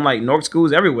lead. I'm like Newark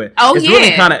schools everywhere. Oh, it's yeah.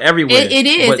 really kind of everywhere. It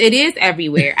is. It is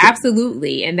everywhere.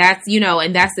 Absolutely. And that's,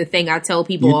 and that's the thing I tell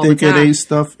people all the time. You think it ain't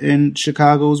stuff in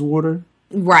Chicago's water?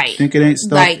 Right. Think it ain't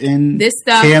stuff like, in this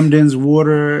stuff, Camden's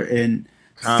water and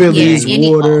Philly's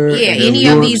water? Any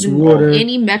of these water.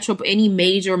 any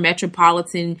major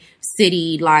metropolitan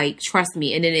city, like, trust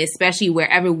me. And then especially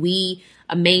wherever we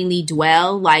mainly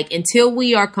dwell, like, until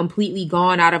we are completely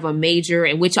gone out of a major,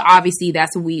 and which obviously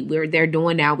that's what they're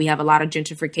doing now. We have a lot of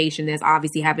gentrification that's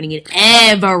obviously happening in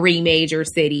every major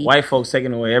city. White folks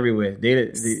taking away everywhere.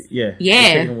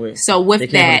 Yeah. So with they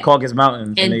came from the Caucasus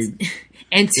Mountains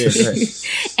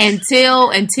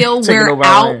until we're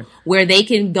out where they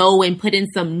can go and put in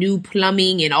some new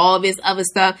plumbing and all this other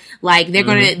stuff, like they're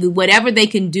gonna whatever they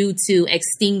can do to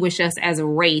extinguish us as a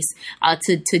race,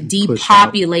 to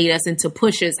depopulate us and to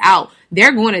push us out,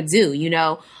 they're going to do,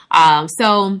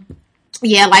 so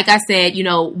yeah, like I said,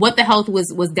 What the Health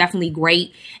was definitely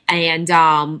great, and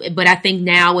but I think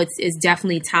now it's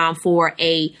definitely time for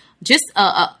a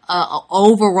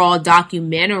overall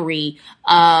documentary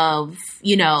of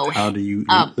how do you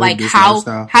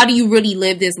how do you really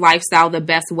live this lifestyle the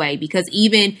best way, because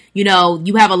even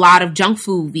you have a lot of junk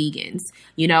food vegans.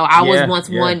 I was once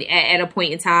one at a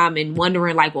point in time and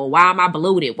wondering, like, well, why am I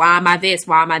bloated? Why am I this?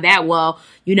 Why am I that? Well,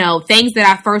 things that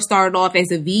I first started off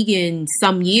as a vegan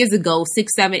some years ago,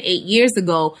 6, 7, 8 years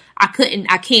ago, I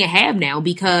can't have now,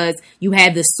 because you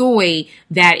have the soy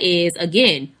that is,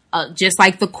 again, just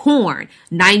like the corn,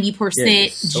 90%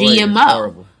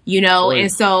 GMO.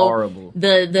 And so horrible.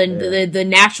 the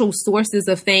natural sources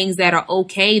of things that are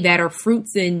okay, that are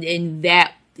fruits, and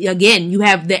that, again, you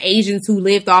have the Asians who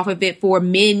lived off of it for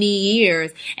many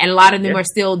years, and a lot of them are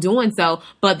still doing so,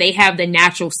 but they have the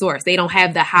natural source. They don't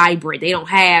have the hybrid. They don't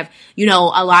have, a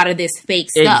lot of this fake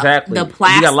stuff. Exactly. The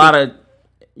plastic.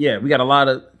 We got a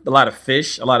lot of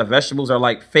fish, a lot of vegetables are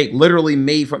like fake, literally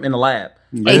made from in the lab.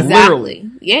 Exactly. Literally.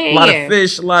 Yeah. A lot of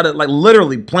fish, a lot of like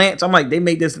literally plants. I'm like, they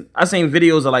made this. I seen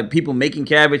videos of like people making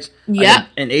cabbage in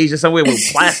Asia somewhere with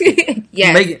plastic.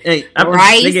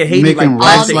 Rice. They get hated making like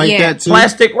plastic, rice like that too.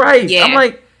 Plastic rice. Yeah. I'm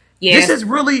like, this is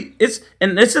really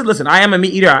listen, I am a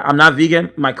meat eater. I'm not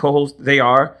vegan. My co-host, they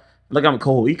are. Like, I'm a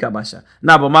co-host.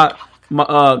 Nah, but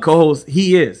my co-host,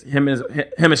 he is. Him and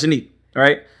Shanique,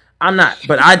 right? I'm not.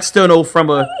 But I still know from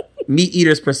a meat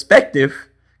eater's perspective,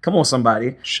 come on,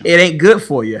 somebody, it ain't good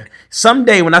for you.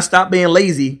 Someday when I stop being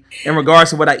lazy in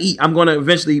regards to what I eat, I'm going to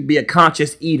eventually be a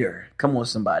conscious eater. Come on,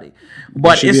 somebody.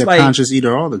 But you should it's be a conscious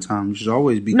eater all the time. You should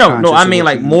always be conscious. No, I mean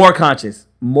like more conscious.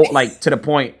 More like to the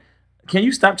point. Can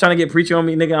you stop trying to get preachy on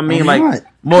me, nigga? I mean, like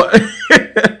more.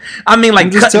 I mean,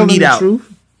 like cutting meat out. Truth.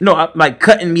 No, like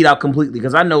cutting meat out completely,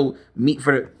 because I know meat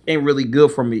ain't really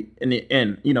good for me in the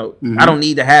end. I don't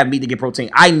need to have meat to get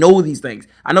protein. I know these things.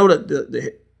 I know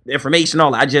the information,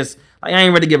 all that. I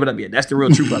ain't ready to give it up yet. That's the real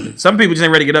truth of it. Some people just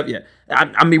ain't ready to get up yet.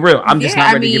 I'm be real. I'm just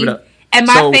not ready to give it up. And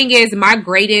my thing is, my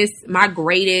greatest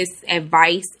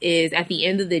advice is, at the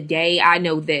end of the day, I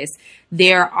know this.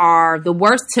 The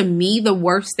worst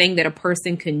thing that a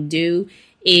person can do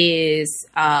is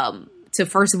to,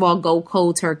 first of all, go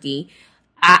cold turkey.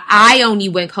 I only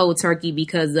went cold turkey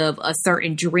because of a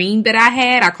certain dream that I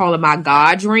had. I call it my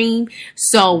God dream.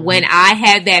 So when I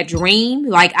had that dream,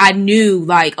 like, I knew,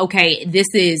 like, okay, this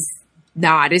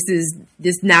not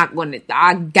going to,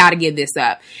 I got to give this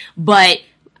up. But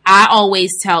I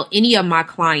always tell any of my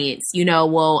clients,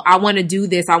 well, I want to do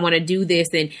this,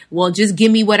 and well, just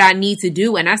give me what I need to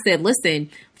do. And I said, listen,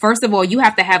 first of all, you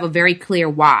have to have a very clear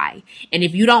why. And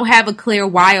if you don't have a clear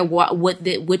why of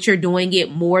what you're doing it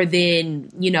more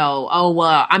than,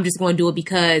 I'm just going to do it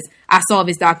because I saw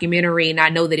this documentary and I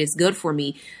know that it's good for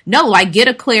me. No, like, get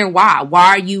a clear why.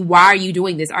 Why are you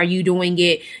doing this? Are you doing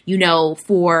it,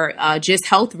 for just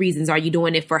health reasons? Are you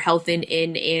doing it for health and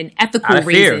ethical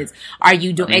reasons? Are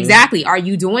you doing exactly? Are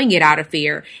you doing it out of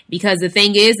fear? Because the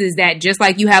thing is that just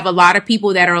like you have a lot of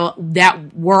people that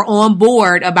were on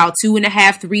board about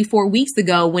 2.5, 3, 4 weeks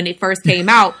ago when it first came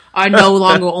out are no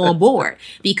longer on board,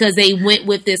 because they went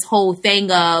with this whole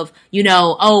thing of,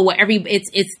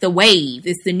 it's the wave,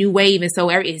 it's the new wave. And so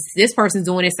this person's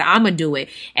doing it, so I'm going to do it.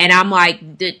 And I'm like,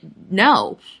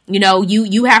 no,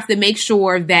 you have to make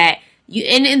sure that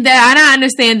and I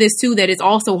understand this too, that it's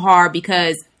also hard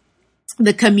because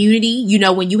the community,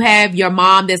 when you have your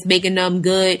mom that's making them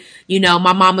good,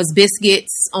 my mama's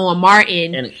biscuits on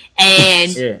Martin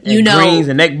and greens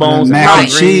and neck bones and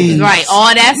right,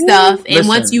 all that stuff. And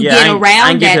once you get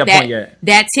around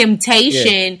that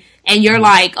temptation, And you're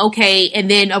like, okay. And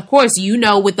then of course,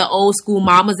 with the old school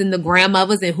mamas and the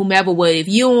grandmothers and whomever would, if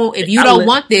you don't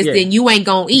want this, then you ain't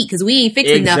gonna eat because we ain't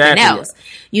fixing nothing else. I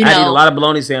eat a lot of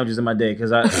bologna sandwiches in my day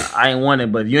because I ain't want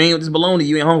it. But if you ain't with this bologna,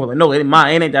 you ain't hungry. Like, no, it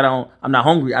ain't that I'm not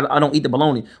hungry. I don't eat the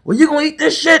bologna. Well, you gonna eat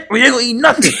this shit or you ain't gonna eat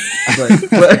nothing.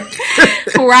 but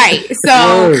right.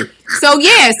 So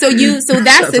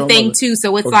that's the thing too.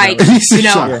 So it's like,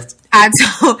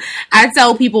 I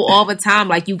tell people all the time,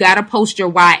 like, you got to post your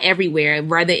why everywhere,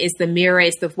 whether it's the mirror,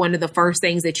 it's one of the first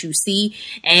things that you see.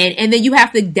 And then you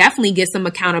have to definitely get some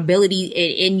accountability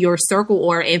in your circle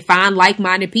and find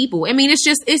like-minded people. I mean,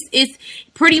 it's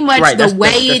pretty much the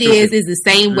way it is the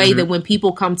same way that when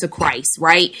people come to Christ,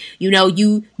 right?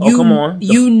 Come on.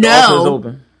 The altar is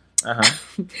open.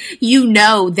 You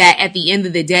know that at the end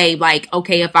of the day, like,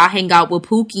 okay, if I hang out with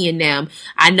Pookie and them,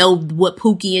 I know what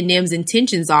Pookie and them's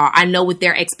intentions are. I know what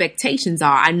their expectations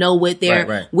are. I know what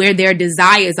where their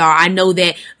desires are. I know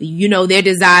that, their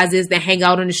desires is to hang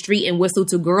out on the street and whistle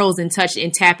to girls and touch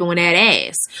and tap on that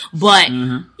ass. But,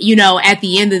 at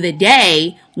the end of the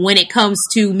day, when it comes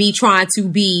to me trying to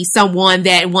be someone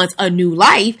that wants a new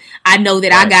life, I know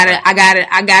that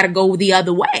I gotta go the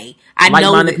other way.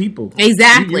 Like-minded people.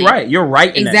 Exactly. You're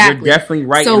right in that. You're definitely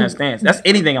right in that stance. That's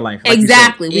anything in life. Like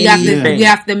exactly. We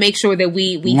have to make sure that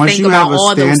we Once think about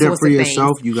all those sorts of things. Once you have a standard for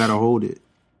yourself, you got to hold it.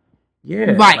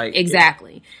 Yeah. Right.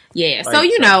 Exactly. Yeah. So,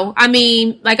 I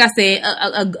mean, like I said,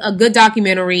 a good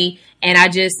documentary. And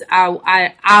I'll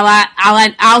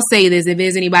say this, if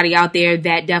there's anybody out there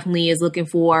that definitely is looking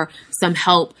for some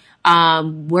help,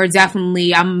 I'm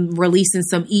releasing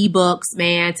some ebooks,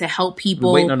 man, to help people.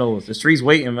 We're waiting on those. The street's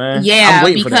waiting, man. Yeah, I'm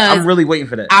waiting for that. I'm really waiting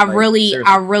for that. I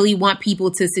really want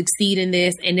people to succeed in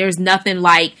this. And there's nothing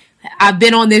like, I've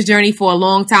been on this journey for a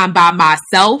long time by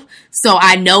myself. So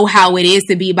I know how it is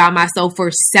to be by myself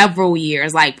for several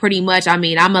years. Like pretty much, I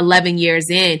mean, I'm 11 years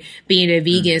in being a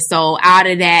vegan. So out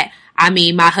of that, I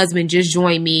mean, my husband just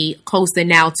joined me close to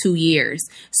now 2 years.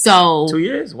 So 2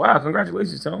 years? Wow.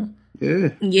 Congratulations, Tom.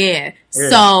 Yeah.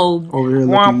 So over here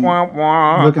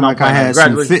looking like I had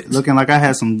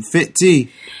some fit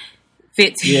tea.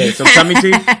 Fit tea. Yeah, some tummy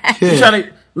tea.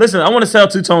 Listen, I want to sell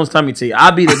 2 Tones tummy tea.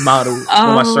 I'll be the model with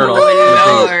my shirt off.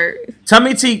 Lord.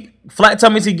 Tummy tea. Flat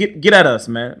tummy tea, get at us,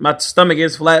 man. My stomach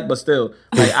is flat, but still,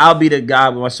 like, I'll be the guy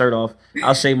with my shirt off.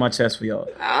 I'll shave my chest for y'all.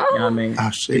 Oh. You know what I mean?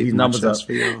 I'll shave these numbers up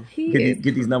for y'all. Get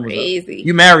these numbers crazy. up.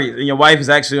 You married, and your wife is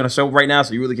actually on a show right now,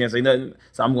 so you really can't say nothing.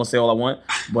 So I'm gonna say all I want,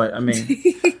 but I mean,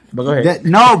 but go ahead.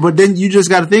 But then you just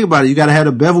got to think about it. You got to have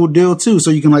a bevel deal too, so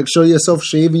you can like show yourself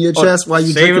shaving your chest while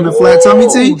you drinking the flat tummy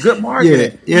tea. Good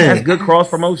marketing. Yeah, that's good cross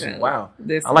promotion. Wow,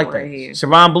 I like that. Right,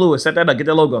 Siobhan Blue, set that up. Get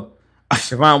that logo.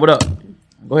 Siobhan, what up?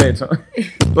 Go ahead,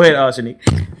 Shanique.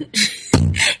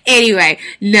 Anyway,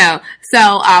 no. So,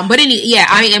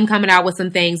 I am coming out with some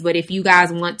things, but if you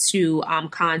guys want to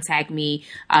contact me,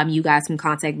 you guys can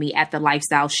contact me at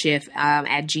thelifestyleshift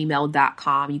at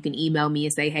gmail.com. You can email me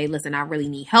and say, hey, listen, I really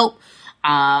need help.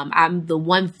 I'm the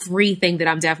one free thing that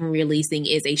I'm definitely releasing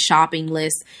is a shopping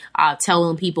list,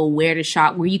 telling people where to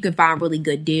shop, where you can find really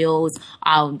good deals.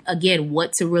 Again,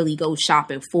 what to really go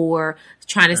shopping for,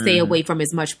 trying to stay away from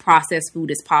as much processed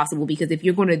food as possible, because if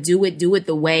you're going to do it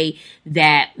the way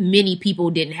that many people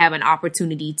didn't have an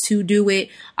opportunity to do it,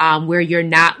 where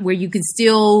you can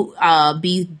still,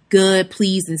 be good,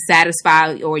 pleased and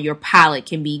satisfied, or your palate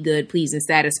can be good, pleased and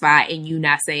satisfied. And you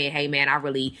not saying, hey man,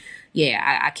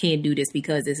 I can't do this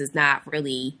because this is not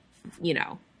really,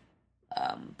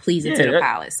 pleasing to the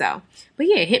palate. So, but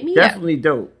yeah, hit me definitely up.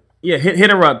 Dope. Yeah, hit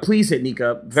her up. Please hit Nick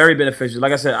up. Very beneficial.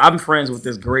 Like I said, I'm friends with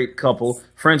this great couple.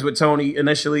 Friends with Tony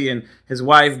initially and his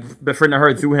wife, befriended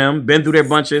her through him. Been through their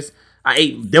bunches. I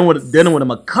ate dinner with them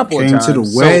a couple of times. Came to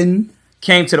the wedding.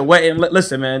 Came to the wedding.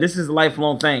 Listen, man, this is a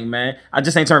lifelong thing, man. I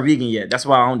just ain't turned vegan yet. That's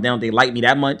why they like me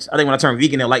that much. I think when I turn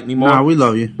vegan, they'll like me more. Nah, we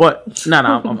love you. But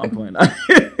I'm playing.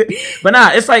 But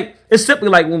it's simply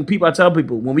like when I tell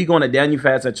people, when we going to Daniel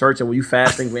fast at church, or when you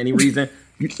fasting for any reason,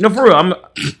 for real,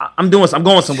 I'm going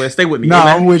somewhere. Stay with me. No,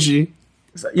 I'm with you.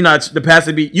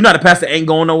 The pastor ain't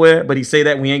going nowhere, but he say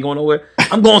that we ain't going nowhere.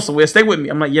 I'm going somewhere. Stay with me.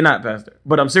 I'm like, you're not, pastor.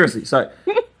 But I'm seriously. It's like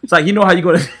how you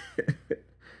go to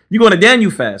you going to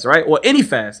Daniel fast, right? Or any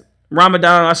fast,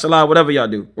 Ramadan, Ashallah, whatever y'all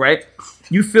do, right?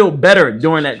 You feel better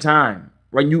during that time,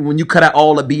 right? When you cut out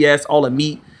all the BS, all the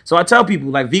meat. So I tell people,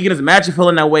 like, veganism, imagine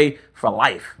feeling that way for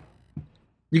life.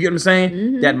 You get what I'm saying?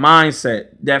 Mm-hmm. That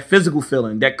mindset, that physical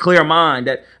feeling, that clear mind.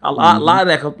 That a lot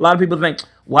of people think,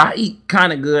 well, I eat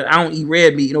kind of good. I don't eat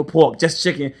red meat, pork, just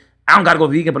chicken. I don't gotta go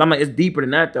vegan. But I'm like, it's deeper than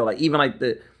that though. Like even like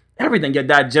everything, your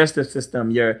digestive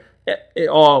system, it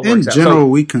all works in general.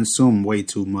 We consume way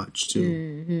too much too.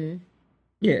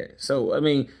 Mm-hmm. Yeah. So I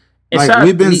mean, like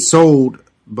we've been sold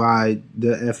by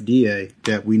the FDA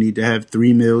that we need to have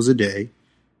 3 meals a day,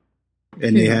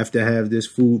 and they have to have this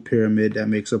food pyramid that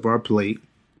makes up our plate.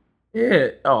 Yeah.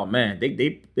 Oh man,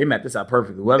 they mapped this out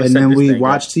perfectly. And then we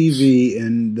watch TV,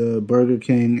 and the Burger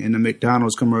King and the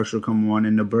McDonald's commercial come on,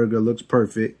 and the burger looks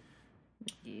perfect.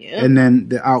 Yeah. And then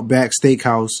the Outback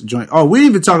Steakhouse joint. Oh, we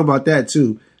didn't even talk about that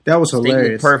too. That was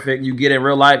hilarious. Perfect. You get it in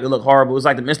real life, it look horrible. It's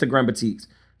like the Instagram boutiques.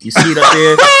 You see it up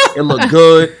there, it look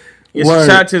good.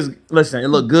 Listen, it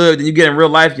look good. Then you get in real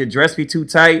life, your dress be too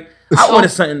tight. I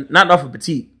ordered something, not off of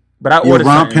petite, but I ordered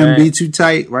something. Your romp hem be too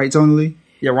tight, right, Tony Lee?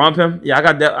 Yeah, romp hem. Yeah, I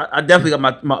got that. I definitely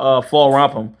got my fall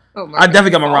romp hem. I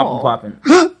definitely got my romp hem popping.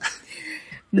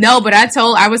 No, but I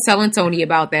was telling Tony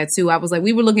about that too. I was like,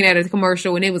 we were looking at a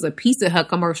commercial and it was a Pizza Hut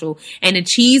commercial and the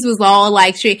cheese was all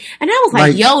like shit. And I was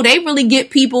like, yo, they really get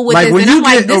people with this. When and you I'm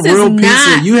get like, this a real is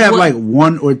pizza, you have like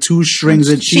 1 or 2 strings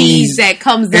of cheese that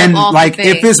comes and up off like the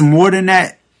thing. if it's more than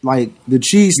that, like the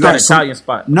cheese starts. You got an Italian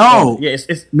spot. No, yeah,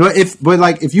 it's no.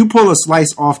 If you pull a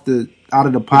slice out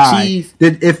of the pie,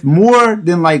 then if more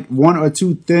than like 1 or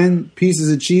 2 thin pieces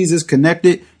of cheese is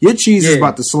connected, your cheese is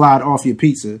about to slide off your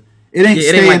pizza. It ain't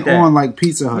staying on like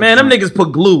Pizza Hut. Man, them niggas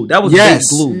put glue. That was baked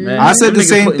glue, man. I said the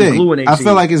same thing. I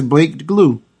feel like it's baked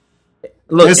glue.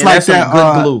 Look, it's like that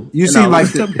good glue. You seen like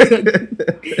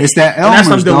it's that Elmer's. That's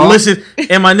some delicious.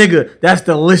 And my nigga, that's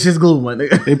delicious glue, my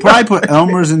nigga. They probably put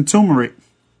Elmer's and turmeric.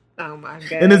 Oh my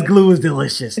god! And this glue is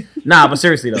delicious. Nah, but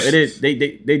seriously though, it is. They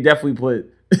definitely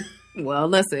put. Well,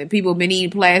 listen, people been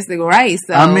eating plastic rice.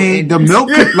 So, I mean, the milk,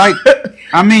 like,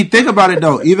 I mean, think about it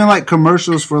though. Even like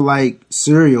commercials for like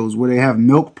cereals where they have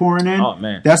milk pouring in. Oh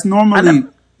man, that's normally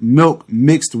milk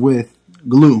mixed with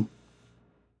glue.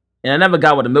 And I never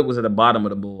got what the milk was at the bottom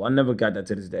of the bowl. I never got that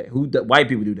to this day. White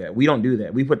people do that. We don't do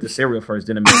that. We put the cereal first,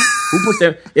 then the milk. Who puts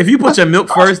that? If you put your milk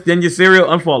first, then your cereal,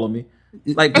 unfollow me.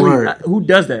 Like, who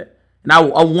does that? And I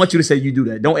want you to say you do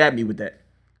that. Don't at me with that.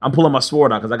 I'm pulling my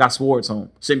sword out because I got swords home.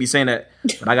 Shouldn't be saying that,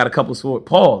 but I got a couple of swords.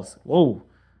 Pause. Whoa.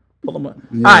 Pull them up.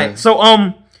 Yeah. All right.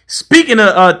 So, speaking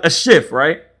of a shift,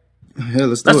 right? Yeah,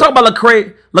 let's talk about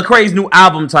Lecrae's new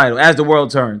album title, As the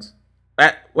World Turns.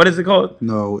 What is it called?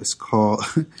 No, it's called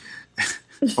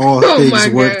All Things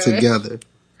Work Together.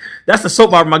 That's the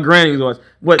soap opera my granny was watching.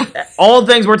 What? All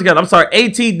Things Work Together. I'm sorry.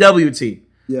 ATWT.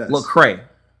 Yes. Lecrae.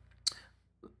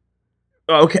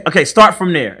 Okay. Start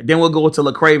from there. Then we'll go to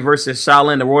Lecrae versus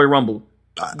Shaolin, the Royal Rumble.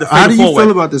 How do you feel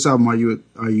about this album? Are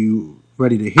you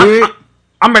ready to hear it?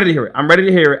 I'm ready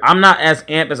to hear it. I'm not as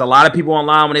amped as a lot of people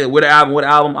online when they what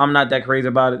album. I'm not that crazy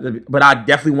about it, but I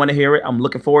definitely want to hear it. I'm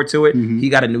looking forward to it. Mm-hmm. He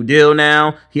got a new deal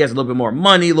now. He has a little bit more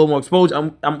money, a little more exposure.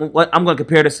 I'm going to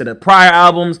compare this to the prior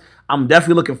albums. I'm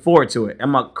definitely looking forward to it.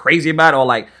 I'm not crazy about it or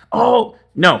like, oh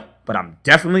no, but I'm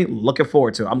definitely looking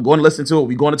forward to it. I'm going to listen to it.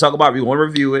 We're going to talk about it. We're going to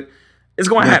review it. It's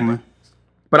going to happen.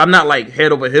 But I'm not like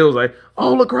head over heels like,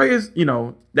 oh, Lecrae is,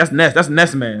 that's Ness. That's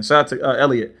Ness, man. Shout out to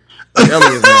Elliot.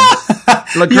 Elliot, man.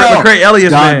 Lecrae,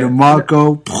 Elliot, man. Don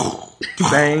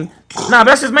DeMarco. Bang. Nah,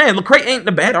 that's his man. Lecrae ain't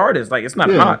the bad artist. Like, it's not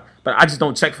hot. But I just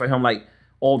don't check for him, like,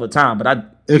 all the time.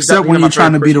 But except when you're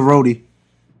trying to be the roadie.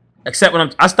 Except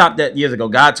when I stopped that years ago.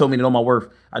 God told me to know my worth.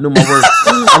 I knew my worth.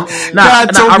 God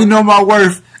told me to know my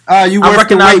worth. You worth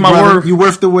the weight, brother. You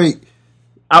worth the weight.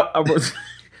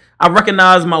 I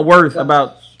recognized my worth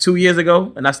about 2 years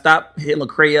ago, and I stopped hitting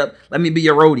Lecrae up. Let me be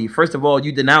your roadie. First of all,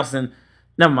 you denouncing.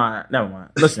 Never mind.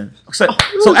 Listen. So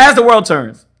as the world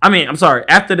turns. I mean, I'm sorry.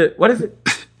 After what is it?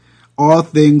 All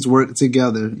things work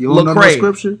together. You don't know no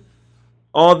scripture?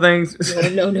 All things. I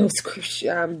don't know no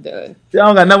scripture. I'm done. Y'all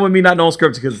don't got nothing with me not knowing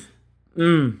scripture because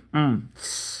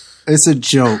it's a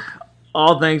joke.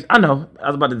 All things. I know. I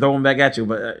was about to throw them back at you,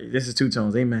 but this is two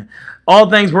tones. Amen. All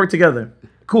things work together.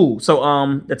 Cool.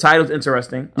 So the title's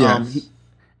interesting. Yeah.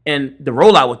 And the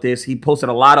rollout with this, he posted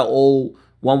a lot of old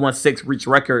 116 Reach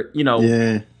Record,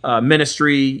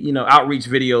 ministry, outreach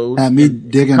videos. Had me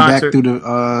digging back through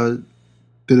the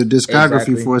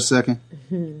discography for a second.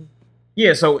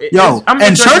 Yeah, so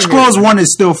and Church Clothes 1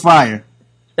 is still fire.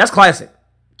 That's classic.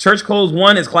 Church Clothes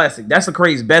 1 is classic. That's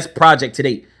Lecrae's best project to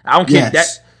date. I don't care.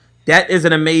 Yes. That is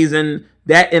an amazing,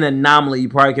 that an Anomaly you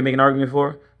probably can make an argument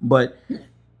for, but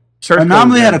Church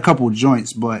Anomaly had a couple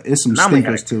joints, but it's some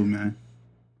stinkers too, man.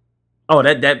 Oh,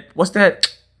 that what's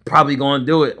that? Probably going to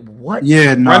do it. What?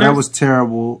 Yeah, no, Runners? That was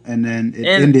terrible. And then it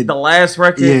ended. The last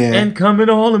record. Yeah. And coming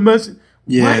all the message.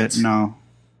 Yeah, what? No.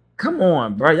 Come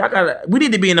on, bro. We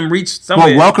need to be in them Reach somewhere.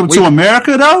 Well, Welcome to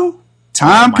America, though?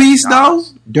 Timepiece, though?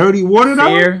 Dirty Water,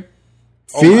 though?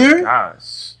 Fear? Oh, my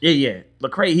gosh. Yeah.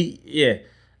 Lecrae,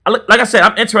 like I said,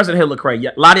 I'm interested in Hill Lecrae.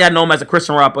 A lot of y'all know him as a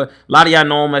Christian rapper. A lot of y'all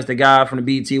know him as the guy from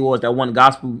the BET Awards that won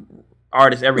gospel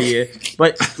artist every year.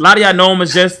 But a lot of y'all know him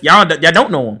as just y'all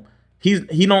don't know him.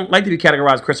 He don't like to be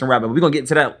categorized Christian rapper. But we're gonna get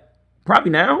into that probably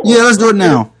now. Yeah, let's do it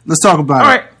now. Let's talk about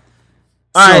it.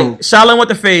 All right. Shaolin with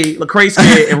the fade, Lecrae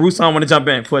scared, and Ruslan want to jump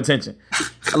in for attention.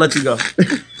 I'll let you go.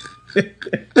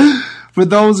 For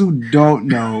those who don't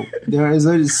know, there is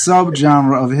a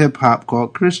subgenre of hip hop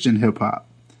called Christian hip hop.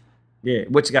 Yeah,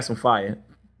 which got some fire.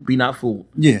 Be not fooled.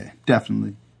 Yeah,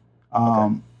 definitely.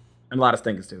 And a lot of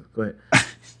stinkers too. Go ahead.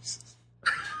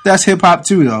 That's hip hop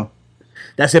too, though.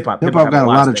 That's hip hop. Hip hop got a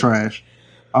lot of trash.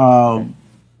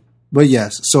 But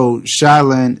yes, so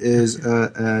Shaolin is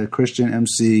a Christian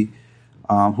MC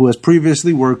who has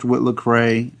previously worked with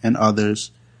Lecrae and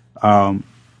others.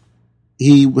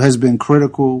 He has been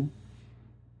critical.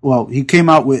 Well, he came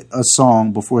out with a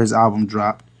song before his album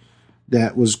dropped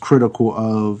that was critical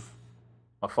of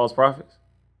False Prophets?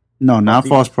 No, not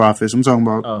False Prophets. I'm talking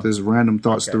about this Random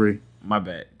Thoughts 3. My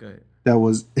bad. Go ahead. That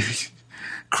was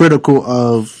critical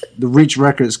of the Reach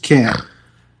Records camp,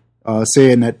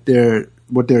 saying that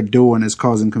what they're doing is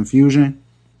causing confusion.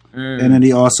 And then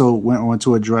he also went on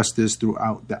to address this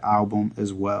throughout the album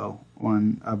as well,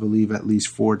 on, I believe, at least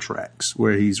 4 tracks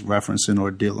where he's referencing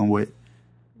or dealing with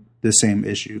the same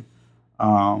issue.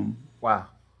 Wow.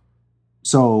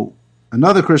 So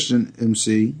another Christian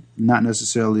MC, not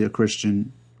necessarily a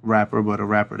Christian rapper, but a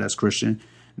rapper that's Christian,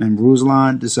 named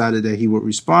Ruslan, decided that he would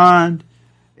respond.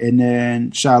 And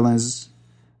then Shaolin's,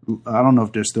 I don't know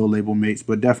if they're still label mates,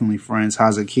 but definitely friends,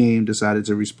 Hazakim, decided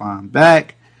to respond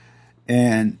back.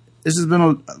 And this has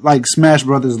been like Smash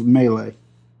Brothers melee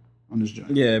on this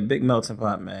joint. Yeah, big melting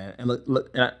pot, man. And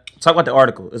look, talk about the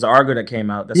article. There's an article that came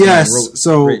out.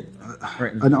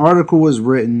 An article was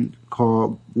written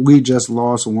called "We Just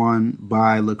Lost One"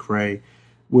 by Lecrae,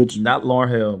 which not Lauryn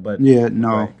Hill, but yeah,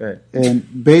 no. Go ahead.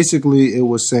 And basically, it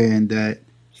was saying that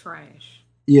trash.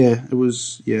 Yeah, it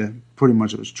was. Yeah, pretty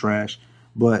much it was trash.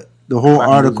 But the whole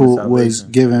article was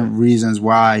giving reasons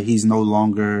why he's no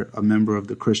longer a member of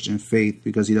the Christian faith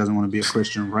because he doesn't want to be a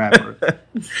Christian rapper.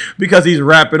 Because he's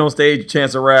rapping on stage,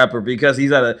 Chance the Rapper. Because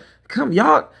he's at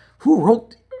y'all who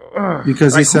wrote.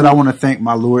 Because he said, "I want to thank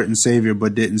my Lord and Savior,"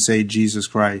 but didn't say Jesus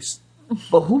Christ.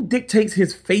 But who dictates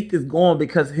his faith is gone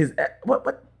because his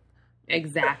what?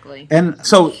 Exactly. And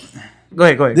so, go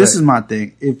ahead. This is my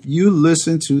thing. If you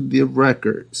listen to the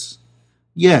records,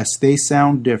 yes, they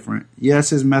sound different.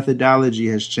 Yes, his methodology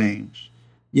has changed.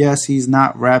 Yes, he's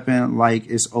not rapping like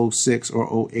it's 06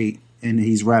 or 08 and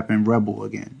he's rapping Rebel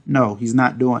again. No, he's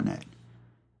not doing that.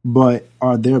 But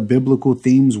are there biblical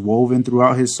themes woven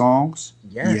throughout his songs?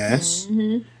 Yes.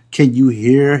 Mm-hmm. Can you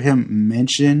hear him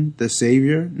mention the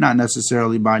Savior? Not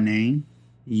necessarily by name.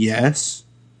 Yes.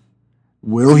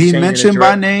 Will he mention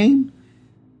by name?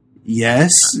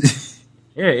 Yes.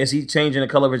 Yeah, is he changing the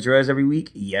color of his dreads every week?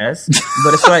 Yes.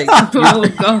 But it's like,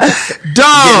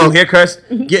 dog,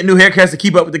 getting new haircuts to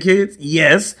keep up with the kids?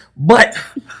 Yes. But,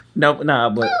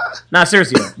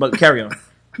 seriously, but carry on.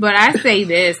 But I say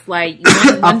this, like,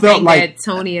 one thing that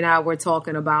Tony and I were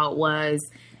talking about was,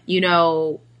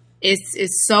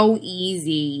 it's so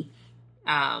easy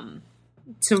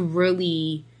to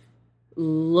really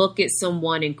look at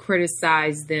someone and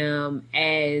criticize them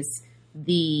as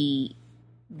the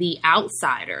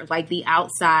outsider, like the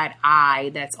outside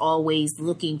eye that's always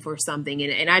looking for something.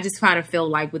 And I just kind of feel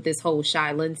like with this whole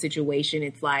Shaolin situation,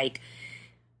 it's like,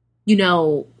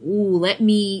 what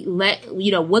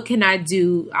can I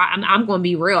do? I'm going to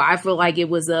be real. I feel like it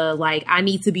was I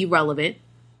need to be relevant.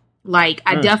 Like,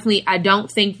 I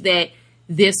don't think that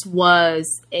this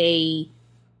was a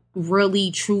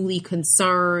really, truly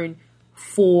concern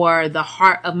for the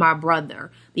heart of my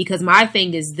brother. Because my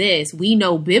thing is this, we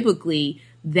know biblically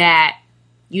that,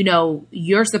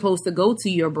 you're supposed to go to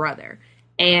your brother.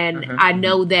 And I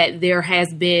know that there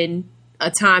has been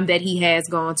a time that he has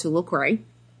gone to Lecrae.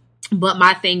 But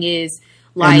my thing is,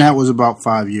 like... And that was about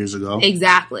 5 years ago.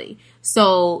 Exactly.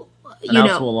 So, That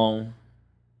was too long.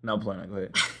 No plan. Go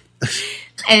ahead.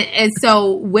 And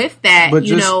so with that,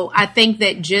 I think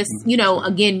that just,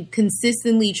 again,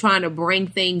 consistently trying to bring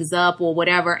things up or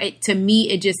whatever, to me,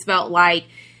 it just felt like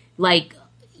I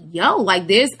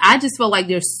just felt like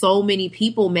there's so many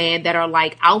people, man, that are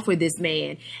like out for this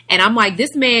man. And I'm like,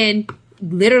 this man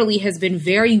literally has been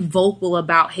very vocal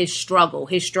about his struggle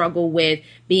with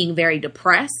being very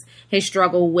depressed, his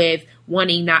struggle with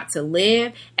wanting not to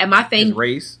live. And my thing, his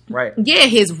race, right? Yeah,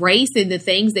 his race and the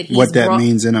things that he's what that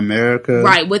means in America,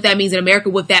 right? What that means in America,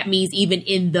 what that means even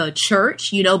in the church,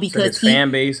 because so his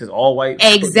fan base is all white.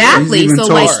 Exactly. He's even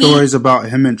told stories about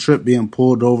him and Trip being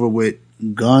pulled over with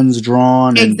guns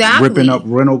drawn and ripping up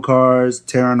rental cars,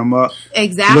 tearing them up,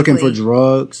 looking for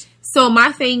drugs. So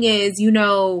my thing is, you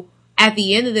know, at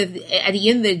the end of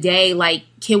the day, like,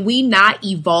 can we not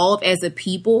evolve as a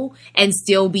people and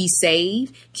still be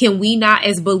saved? Can we not,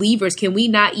 as believers, can we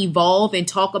not evolve and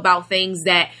talk about things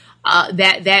that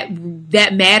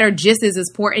matter just as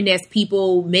important as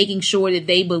people making sure that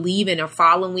they believe and are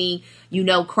following, you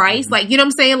know, Christ? Like, you know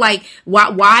what I'm saying? Like,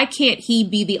 why can't he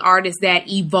be the artist that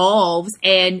evolves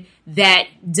and that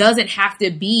doesn't have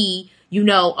to be, you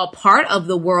know, a part of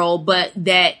the world, but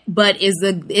is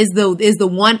the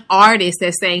one artist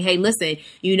that's saying, hey, listen,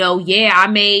 you know, yeah, I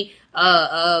may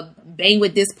bang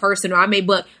with this person, or I may,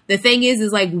 but the thing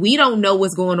is like, we don't know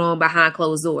what's going on behind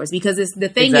closed doors, because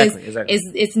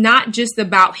it's not just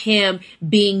about him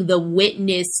being the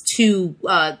witness to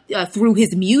through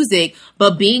his music,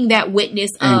 but being that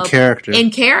witness in character.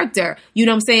 You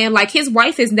know what I'm saying? Like, his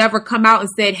wife has never come out and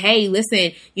said, hey,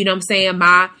 listen, you know what I'm saying,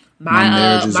 my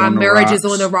marriage is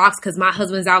on the rocks because my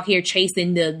husband's out here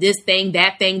chasing this thing,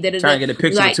 that thing, trying to get a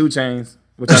picture with 2 Chainz,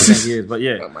 which I think he is, but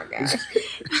yeah. Oh my gosh.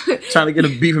 Trying to get a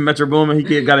beef in Metro Boomin.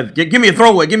 He got to give me a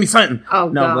throwaway, give me something. Oh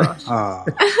no, gosh.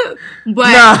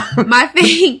 But my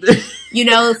thing, you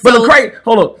know. So, but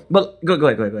hold on. But go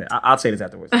ahead. I'll say this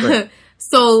afterwards.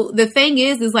 So the thing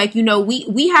is like, you know,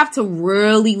 we have to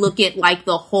really look at like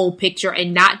the whole picture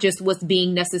and not just what's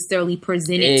being necessarily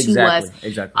presented to us.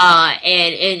 Exactly.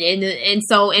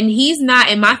 And he's not.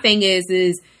 And my thing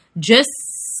is just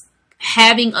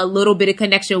having a little bit of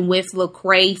connection with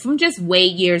Lecrae from just way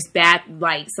years back,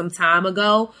 like some time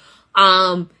ago.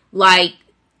 Like,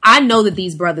 I know that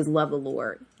these brothers love the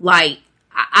Lord. Like,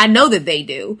 I know that they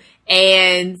do,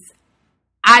 and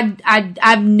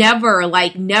I've never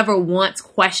once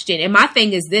questioned. And my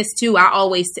thing is this too. I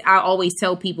always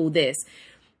tell people this,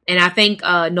 and I think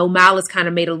No Malice kind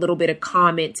of made a little bit of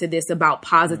comment to this about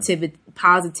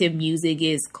positive music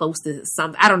is close to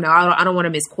something. I don't know. I don't want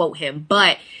to misquote him,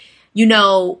 but you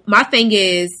know, my thing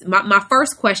is my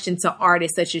first question to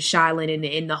artists such as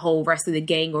Shylin and the whole rest of the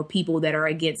gang, or people that are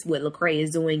against what Lecrae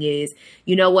is doing, is,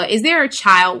 you know what? Is there a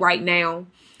child right now?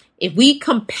 If we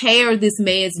compare this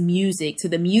man's music to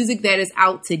the music that is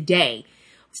out today,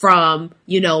 from,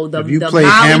 you know, the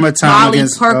Hammer Time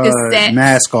against Percocet,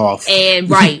 Mask Off,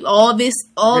 and all this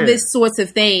sorts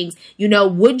of things, you know,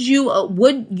 would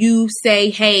you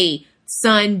say, hey,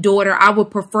 son, daughter, I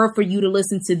would prefer for you to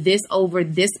listen to this over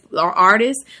this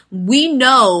artist? We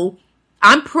know,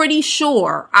 I am pretty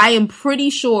sure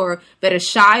that a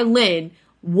Shylin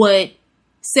would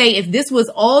say, if this was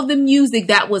all the music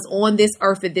that was on this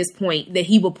earth at this point, that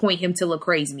he would point him to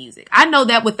Lecrae's music. I know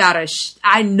that without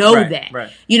I know that.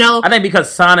 Right. You know? I think because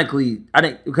sonically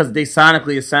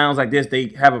it sounds like this, they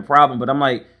have a problem, but I'm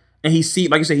like, and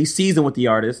like you said, he's seasoned with the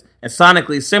artist, and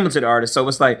sonically it's similar to the artist, so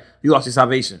it's like, you lost your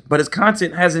salvation. But his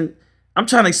content hasn't. I'm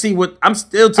trying to see what I'm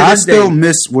still to I this still day.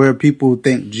 miss where people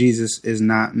think Jesus is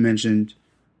not mentioned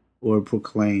or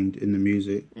proclaimed in the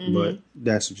music, but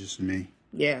that's just me.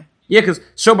 Yeah. Yeah, because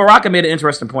Sho Baraka made an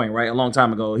interesting point, right, a long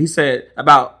time ago. He said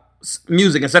about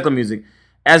music and secular music,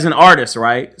 as an artist,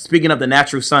 right, speaking of the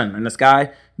natural sun in the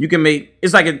sky, you can make,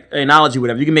 it's like an analogy,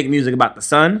 whatever. You can make music about the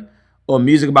sun, or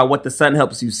music about what the sun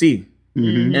helps you see.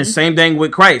 Mm-hmm. And same thing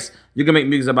with Christ. You can make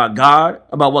music about God,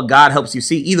 about what God helps you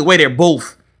see. Either way, they're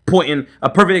both pointing. A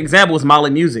perfect example is Mali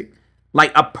music.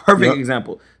 Like a perfect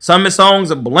example. Some of his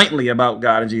songs are blatantly about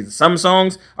God and Jesus. Some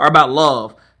songs are about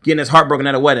love, getting his heart broken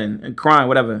at a wedding and crying,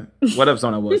 whatever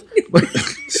song that was.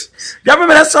 Y'all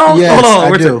remember that song? Yes,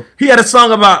 I do. He had a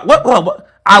song about what?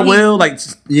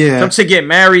 Some chick get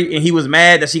married and he was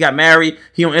mad that she got married.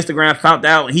 He on Instagram found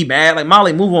out and he mad. Like,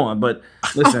 Mali, move on. But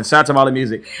listen, shout out to Mali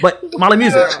music. But Mali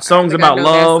music, songs about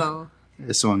love.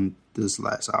 It's on this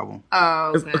last album.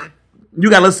 Oh, okay. You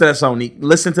gotta listen to that song, Neek.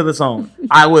 Listen to the song.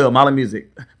 I will, Mali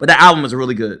music. But that album is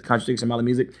really good. Contradiction, Mali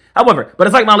music. However, but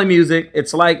it's like Mali music.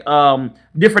 It's like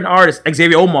different artists,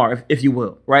 Xavier Omar, if you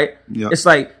will, right? Yep. It's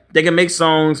like they can make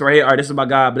songs, right? All right, this is about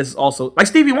God, but this is also like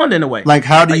Stevie Wonder in a way. Like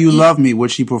How Do You Love Me,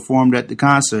 which he performed at the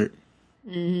concert.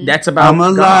 Mm-hmm. That's about I'm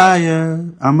a God. liar.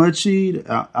 I'm a cheater.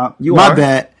 My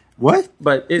bad. What?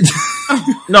 But it's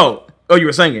no. Oh, you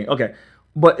were singing. Okay.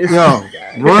 But it's,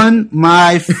 run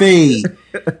my fade.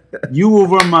 You will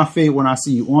run my fade when I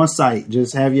see you on site.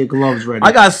 Just have your gloves ready.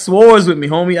 I got swords with me,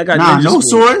 homie. I got no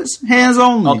swords. Hands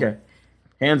only. Okay,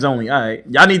 hands only. All right,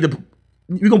 y'all need to.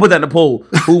 We gonna put that in the poll.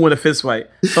 Who win a fist fight?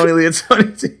 Tony Lee or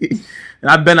Tony T? And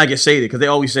I bet I get shaded because they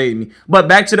always shade me. But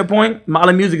back to the point,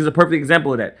 Mali music is a perfect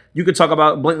example of that. You could talk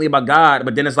about blatantly about God,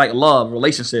 but then it's like love,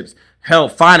 relationships,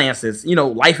 health, finances,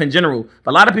 life in general.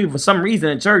 But a lot of people, for some reason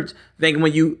in church, think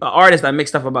when you an artist that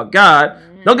makes stuff about God,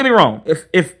 Don't get me wrong.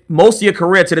 If most of your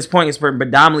career to this point is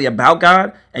predominantly about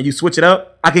God and you switch it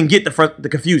up, I can get the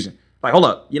confusion. Like, hold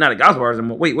up, you're not a gospel artist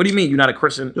anymore. Wait, what do you mean you're not a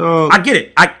Christian? I get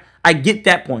it. I get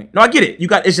that point. No, I get it.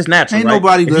 It's just natural. Ain't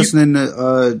nobody listening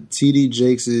to T.D.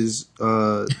 Jakes'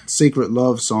 Sacred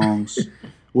Love songs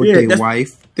with their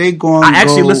wife. They going to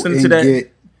go listen to that.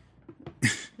 Get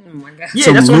Oh my God.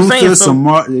 Yeah, that's what I'm saying. Some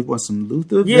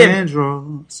Luther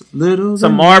Vandross,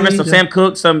 some Marvin, some Sam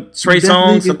Cooke, some Trey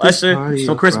Songz, some Usher,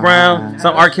 some Chris Brown,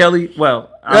 some R. Kelly. Well,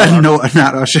 no,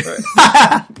 not Usher.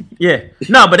 Yeah,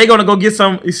 no, but they're gonna go get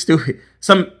some. It's stupid.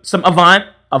 Some Avant.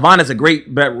 Avant is a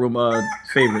great bedroom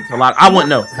favorite. A lot. I wouldn't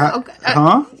know. Okay.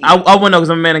 Huh? I wouldn't know because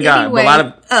I'm a man of God. Anyway,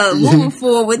 but a lot of moving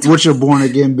forward. What's your born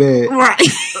again bed? Right.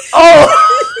 oh.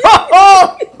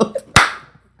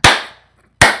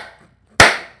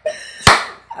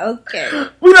 Okay.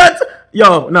 We're not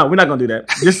gonna do that.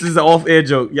 This is an off-air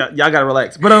joke. Y'all gotta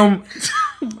relax. But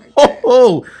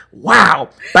wow,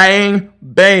 bang,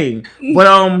 bang.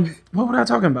 But what were I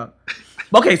talking about?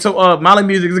 Okay, so Mali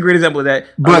Music is a great example of that.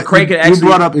 But Craig you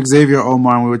brought up Xavier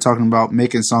Omar, and we were talking about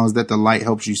making songs that the light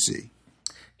helps you see.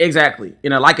 Exactly.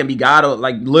 Light can be God or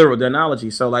like literal, the analogy.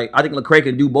 So like I think Lecrae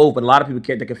can do both, but a lot of people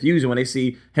get the confusion when they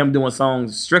see him doing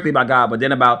songs strictly about God, but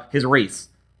then about his race,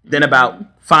 then about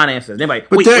finances. Then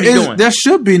like, wait, what are you doing? There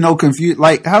should be no confusion.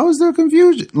 Like, how is there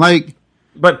confusion? Like,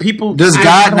 but people does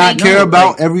God not care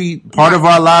about every part of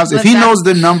our lives? If He knows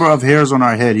the number of hairs on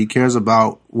our head, He cares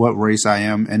about what race I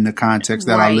am and the context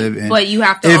that I live in. But you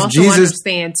have to also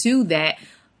understand too that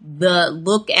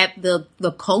look at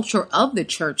the culture of the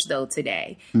church though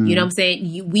today. You know what I'm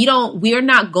saying? We're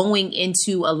not going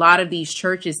into a lot of these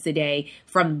churches today,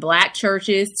 from black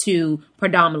churches to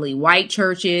predominantly white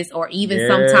churches, or even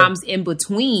sometimes in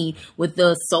between with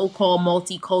the so-called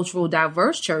multicultural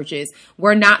diverse churches.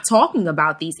 We're not talking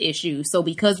about these issues. So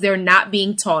because they're not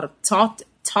being talked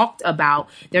about,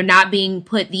 they're not being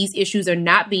put, these issues are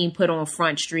not being put on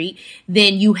Front Street,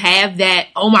 then you have that,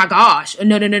 oh my gosh,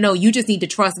 no, you just need to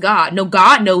trust God. No,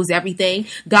 God knows everything.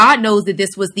 God knows that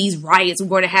these riots were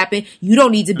going to happen. You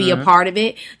don't need to be a part of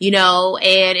it,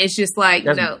 and it's just like,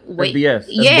 that's BS.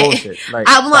 That's bullshit. Like,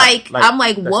 I'm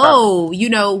like, whoa,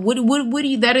 what do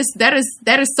you, that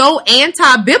is so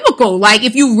anti-biblical. Like,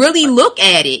 if you really look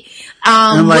at it,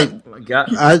 and like,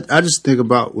 I just think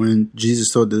about when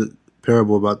Jesus told the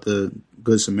parable about the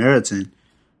Good Samaritan.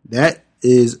 That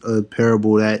is a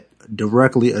parable that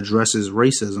directly addresses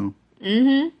racism.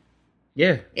 Mm-hmm.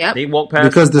 Yeah. Yep. They walk past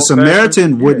because the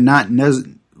Samaritan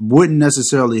wouldn't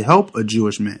necessarily help a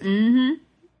Jewish man.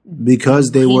 Mm-hmm. Because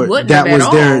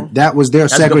that was their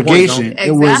segregation. Exactly.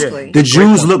 It was the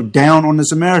Jews looked down on the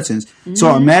Samaritans. Mm-hmm.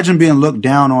 So imagine being looked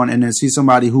down on and then see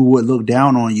somebody who would look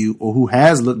down on you or who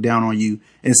has looked down on you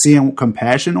and seeing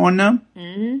compassion on them.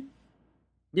 Mm-hmm.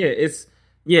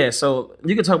 Yeah, so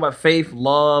you can talk about faith,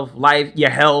 love, life, your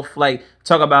health, like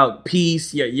talk about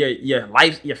peace, your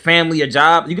life, your family, your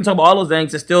job. You can talk about all those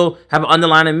things and still have an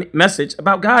underlying message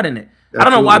about God in it. Absolutely. I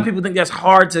don't know why people think that's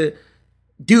hard to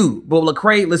do, but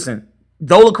Lecrae, listen,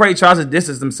 though Lecrae tries to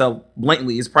distance himself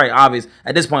blatantly, it's probably obvious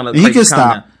at this point. He can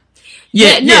stop.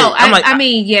 I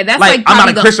mean, that's like I'm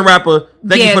not a Christian rapper.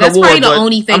 Thank you for the that's award, probably the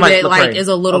only thing that Lecrae, is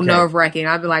a little nerve wracking.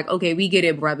 I'd be like, okay, we get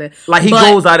it, brother. Like he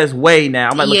goes out his way now.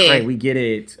 I'm like, Lecrae, we get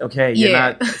it. Okay, you're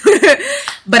not.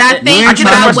 But I think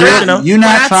you're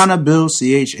not trying to build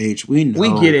CHH. We know.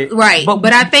 We get it, right?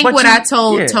 But I think what I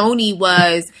told Tony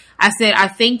was, I said, I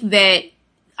think that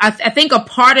I think a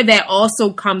part of that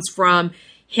also comes from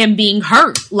him being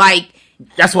hurt, like.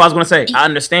 That's what I was going to say. I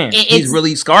understand. He's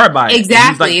really scarred by it.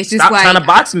 Exactly. Like, it's just stop like trying to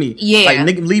box me. Yeah. Like,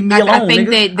 nigga, leave me alone. I think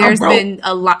nigga. that there's been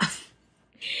a lot.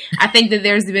 I think that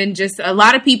there's been just a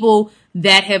lot of people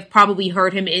that have probably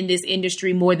heard him in this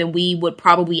industry more than we would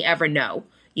probably ever know.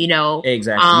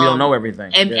 Exactly. We don't know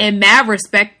everything. And mad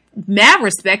respect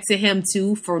to him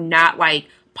too for not like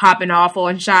popping off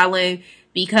on Shaolin,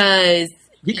 because.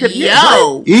 He could, easily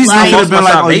would have been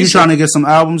like, "Oh, you trying to get some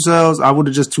album sales?" I would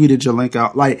have just tweeted your link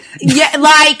out, like, I'm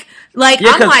like,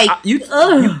 you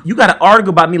got to argue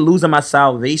about me losing my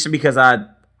salvation because I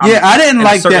didn't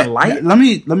like that. Let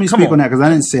me speak on that because I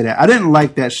didn't say that. I didn't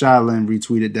like that Shaolin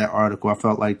retweeted that article. I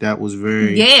felt like that was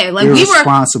very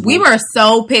irresponsible. We were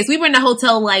so pissed. We were in the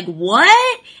hotel like,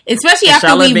 what? Especially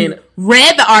after we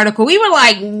read the article, we were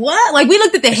like, what? Like, we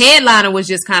looked at the headline and was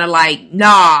just kind of like,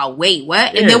 nah, wait,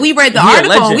 what? And then we read the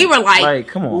article and we were like,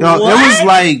 come on. Yo, it was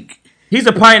like, he's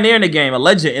a pioneer in the game, a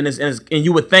legend, and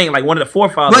you would think like one of the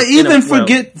forefathers. But even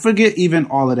forget even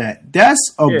all of that.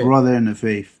 That's a brother in the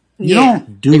faith. You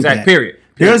don't do that. Period.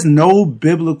 There's no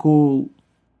biblical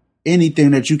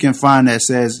anything that you can find that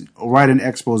says write an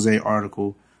expose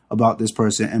article about this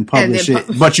person and publish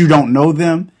it, but you don't know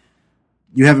them.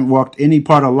 You haven't walked any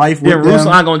part of life with them. Then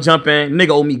Ruslan gonna jump in.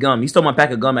 Nigga owe me gum. He stole my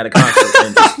pack of gum at a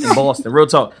concert in Boston. Real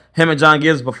talk. Him and John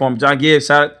Gibbs performed. John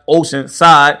Gibbs, Ocean,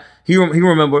 Side. He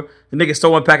remember the nigga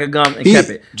stole my pack of gum and kept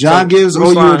it. John Gibbs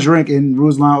owe you a drink and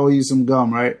Ruslan owe you some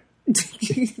gum, right?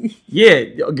 Yeah,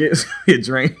 Gibbs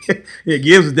drink. Yeah,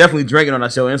 Gibbs was definitely drinking on our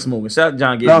show and smoking. Shout out to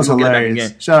John Gibbs. That was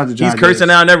hilarious. Shout out to John He's cursing Gibbs.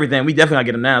 now and everything. We definitely gotta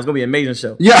get him now. It's gonna be an amazing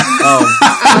show.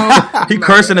 Yeah. He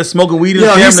cursing and smoking weed in Yo,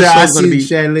 the he camera. said, The I show's gonna see be.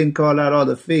 Shailene call out all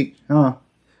the fake. Huh?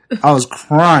 I was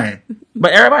crying.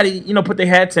 But everybody, put their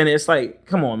hats in it. It's like,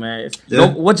 come on, man.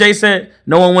 Yeah. What Jay said,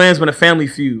 no one wins when a family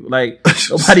feud. Like,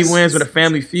 nobody wins when a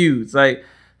family feuds. Like,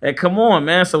 come on,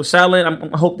 man. So,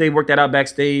 Shailene, I hope they work that out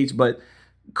backstage. But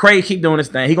Craig keep doing his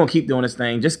thing. He going to keep doing his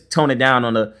thing. Just tone it down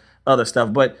on the other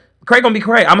stuff. But Craig going to be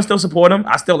Craig. I'm going to still support him.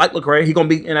 I still like Lecrae. He going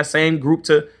to be in that same group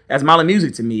as Mali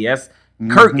Music to me. As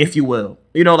Kirk, if you will.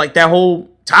 Like that whole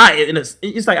tie.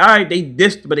 It's like, all right, they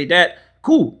dissed, but they that.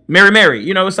 Cool. Mary.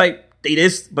 It's like, they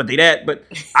this, but they that, but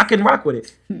I can rock with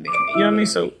it. You know what I mean?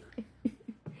 So,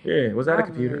 yeah, was that a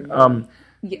computer?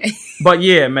 Yeah. But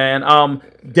yeah, man.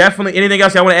 Definitely. Anything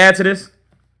else y'all want to add to this?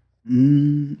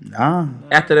 Nah.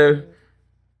 After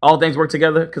all things work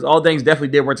together, because all things definitely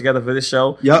did work together for this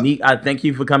show. Yep. Neek, I thank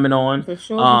you for coming on. For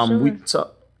sure.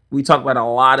 We talked about a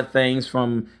lot of things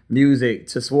from music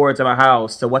to sports at my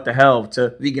house to what the hell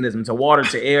to veganism to water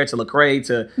to air to Lecrae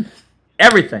to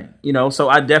everything, So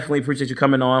I definitely appreciate you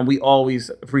coming on. We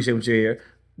always appreciate when you're here.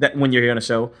 When you're here on the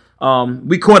show,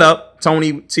 we caught up.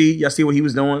 Tony T, y'all see what he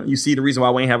was doing. You see the reason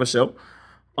why we ain't have a show.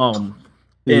 Yeah,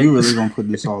 you really gonna put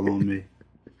this all on me?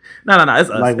 No. It's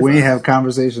us. Like it's we ain't us. have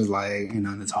conversations like ain't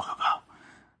nothing to talk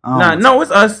about. No, it's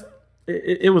us.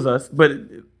 It was us. But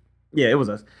yeah, it was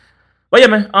us. But yeah,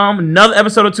 man. Another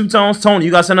episode of Two Tones. Tony,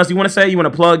 you got something else you want to say? You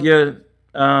want to plug your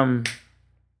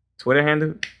Twitter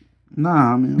handle?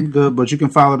 Nah, I mean, I'm good. But you can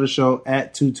follow the show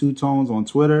at Two Tones on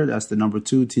Twitter. That's the number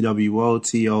 2,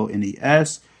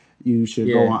 TWOTONES. You should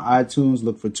go on iTunes,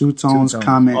 look for Two Tones,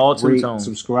 comment, all Two rate, Tones.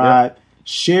 subscribe,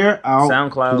 share out,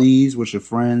 SoundCloud. please, with your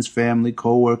friends, family,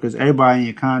 co-workers, everybody in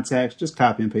your contacts. Just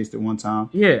copy and paste it one time.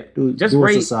 Yeah. Just do us a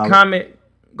rate, solid. comment.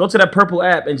 Go to that purple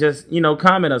app and just,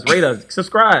 comment us, rate us,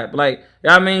 subscribe. Like,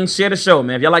 share the show,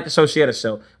 man. If y'all like the show, share the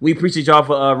show. We appreciate y'all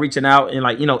for reaching out and,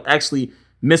 actually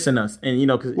missing us. And,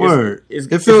 because Word.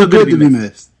 It feels good to be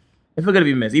missed. It feels good to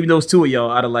be missed. Even though it's 2 of y'all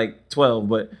out of 12,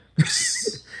 but it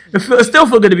still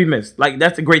feel good to be missed. Like,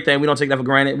 that's the great thing. We don't take that for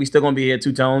granted. We still going to be here at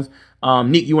Two Tones.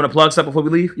 Neek, you want to plug something before we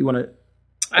leave? You want to,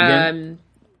 again?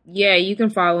 Yeah, you can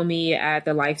follow me at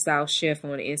The Lifestyle Shift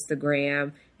on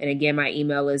Instagram. And again, my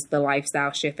email is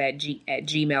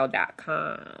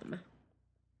thelifestyleshift@gmail.com.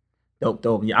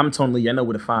 Dope. Yeah, I'm Tony Lee. I know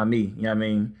where to find me. You know what I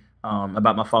mean?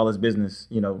 About my father's business,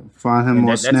 Find him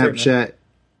on Snapchat.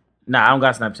 Nah, I don't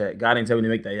got Snapchat. God didn't tell me to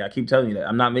make that. Yeah, I keep telling you that.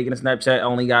 I'm not making a Snapchat. I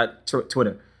only got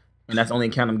Twitter. And that's the only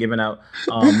account I'm giving out.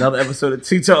 Another episode of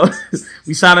Two Tones.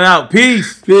 We signing out.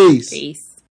 Peace. Peace. Peace.